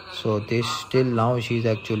 So this still now she is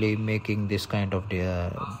actually making this kind of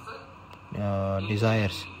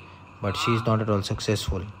desires, but she is not at all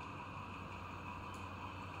successful.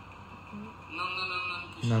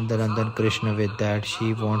 Nandanandan Krishna, with that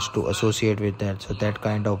she wants to associate with that. So that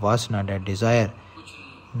kind of vasana, that desire,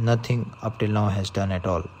 nothing up till now has done at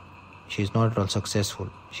all. She is not at all successful.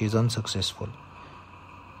 She is unsuccessful.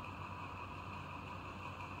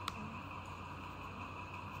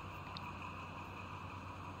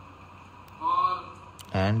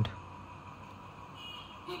 And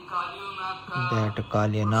that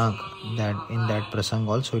Kalyanag, that in that prasang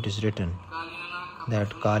also it is written, that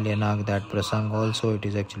Kalyanag, that prasang also it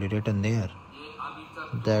is actually written there,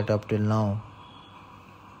 that up till now.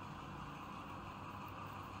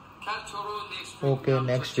 Okay,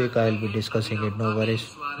 next week I will be discussing it, no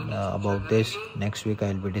worries about this. Next week I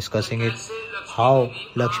will be discussing it, how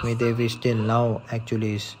Lakshmi Devi still now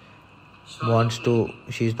actually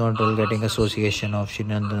she is not at all getting association of Shri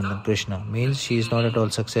Nandanandan Krishna. Means she is not at all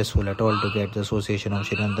successful at all to get the association of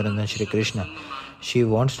Shri Nandanandan Shri Krishna. She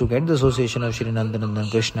wants to get the association of Shri Nandanandan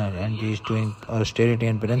Krishna, and she is doing austerity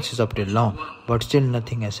and penances up till now, but still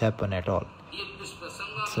nothing has happened at all.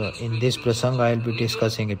 So in this prasang I will be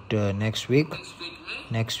discussing it next week.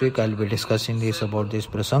 Next week I will be discussing this about this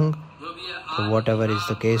prasang. So whatever is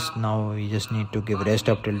the case, now we just need to give rest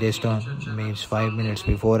up till this time. Means 5 minutes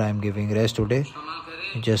before I am giving rest today.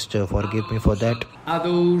 Just forgive me for that.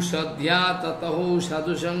 Adu sadhya tataho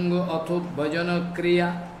sadhusango atho bhajana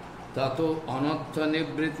kriya tato anattha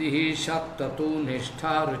nibritihi sat tato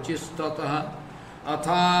nishtha ruchistataha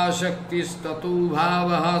atha shaktis tato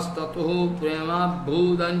bhavahas tato prema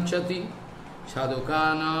bhudanchati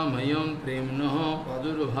sadhukana mayam premnaha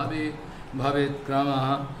padur bhavet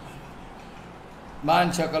kramaha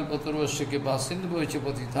Vancha kalpatarvasya ke pasindu bhavacya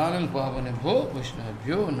patithanam pavane bho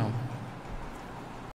vaishnavabhyo namo.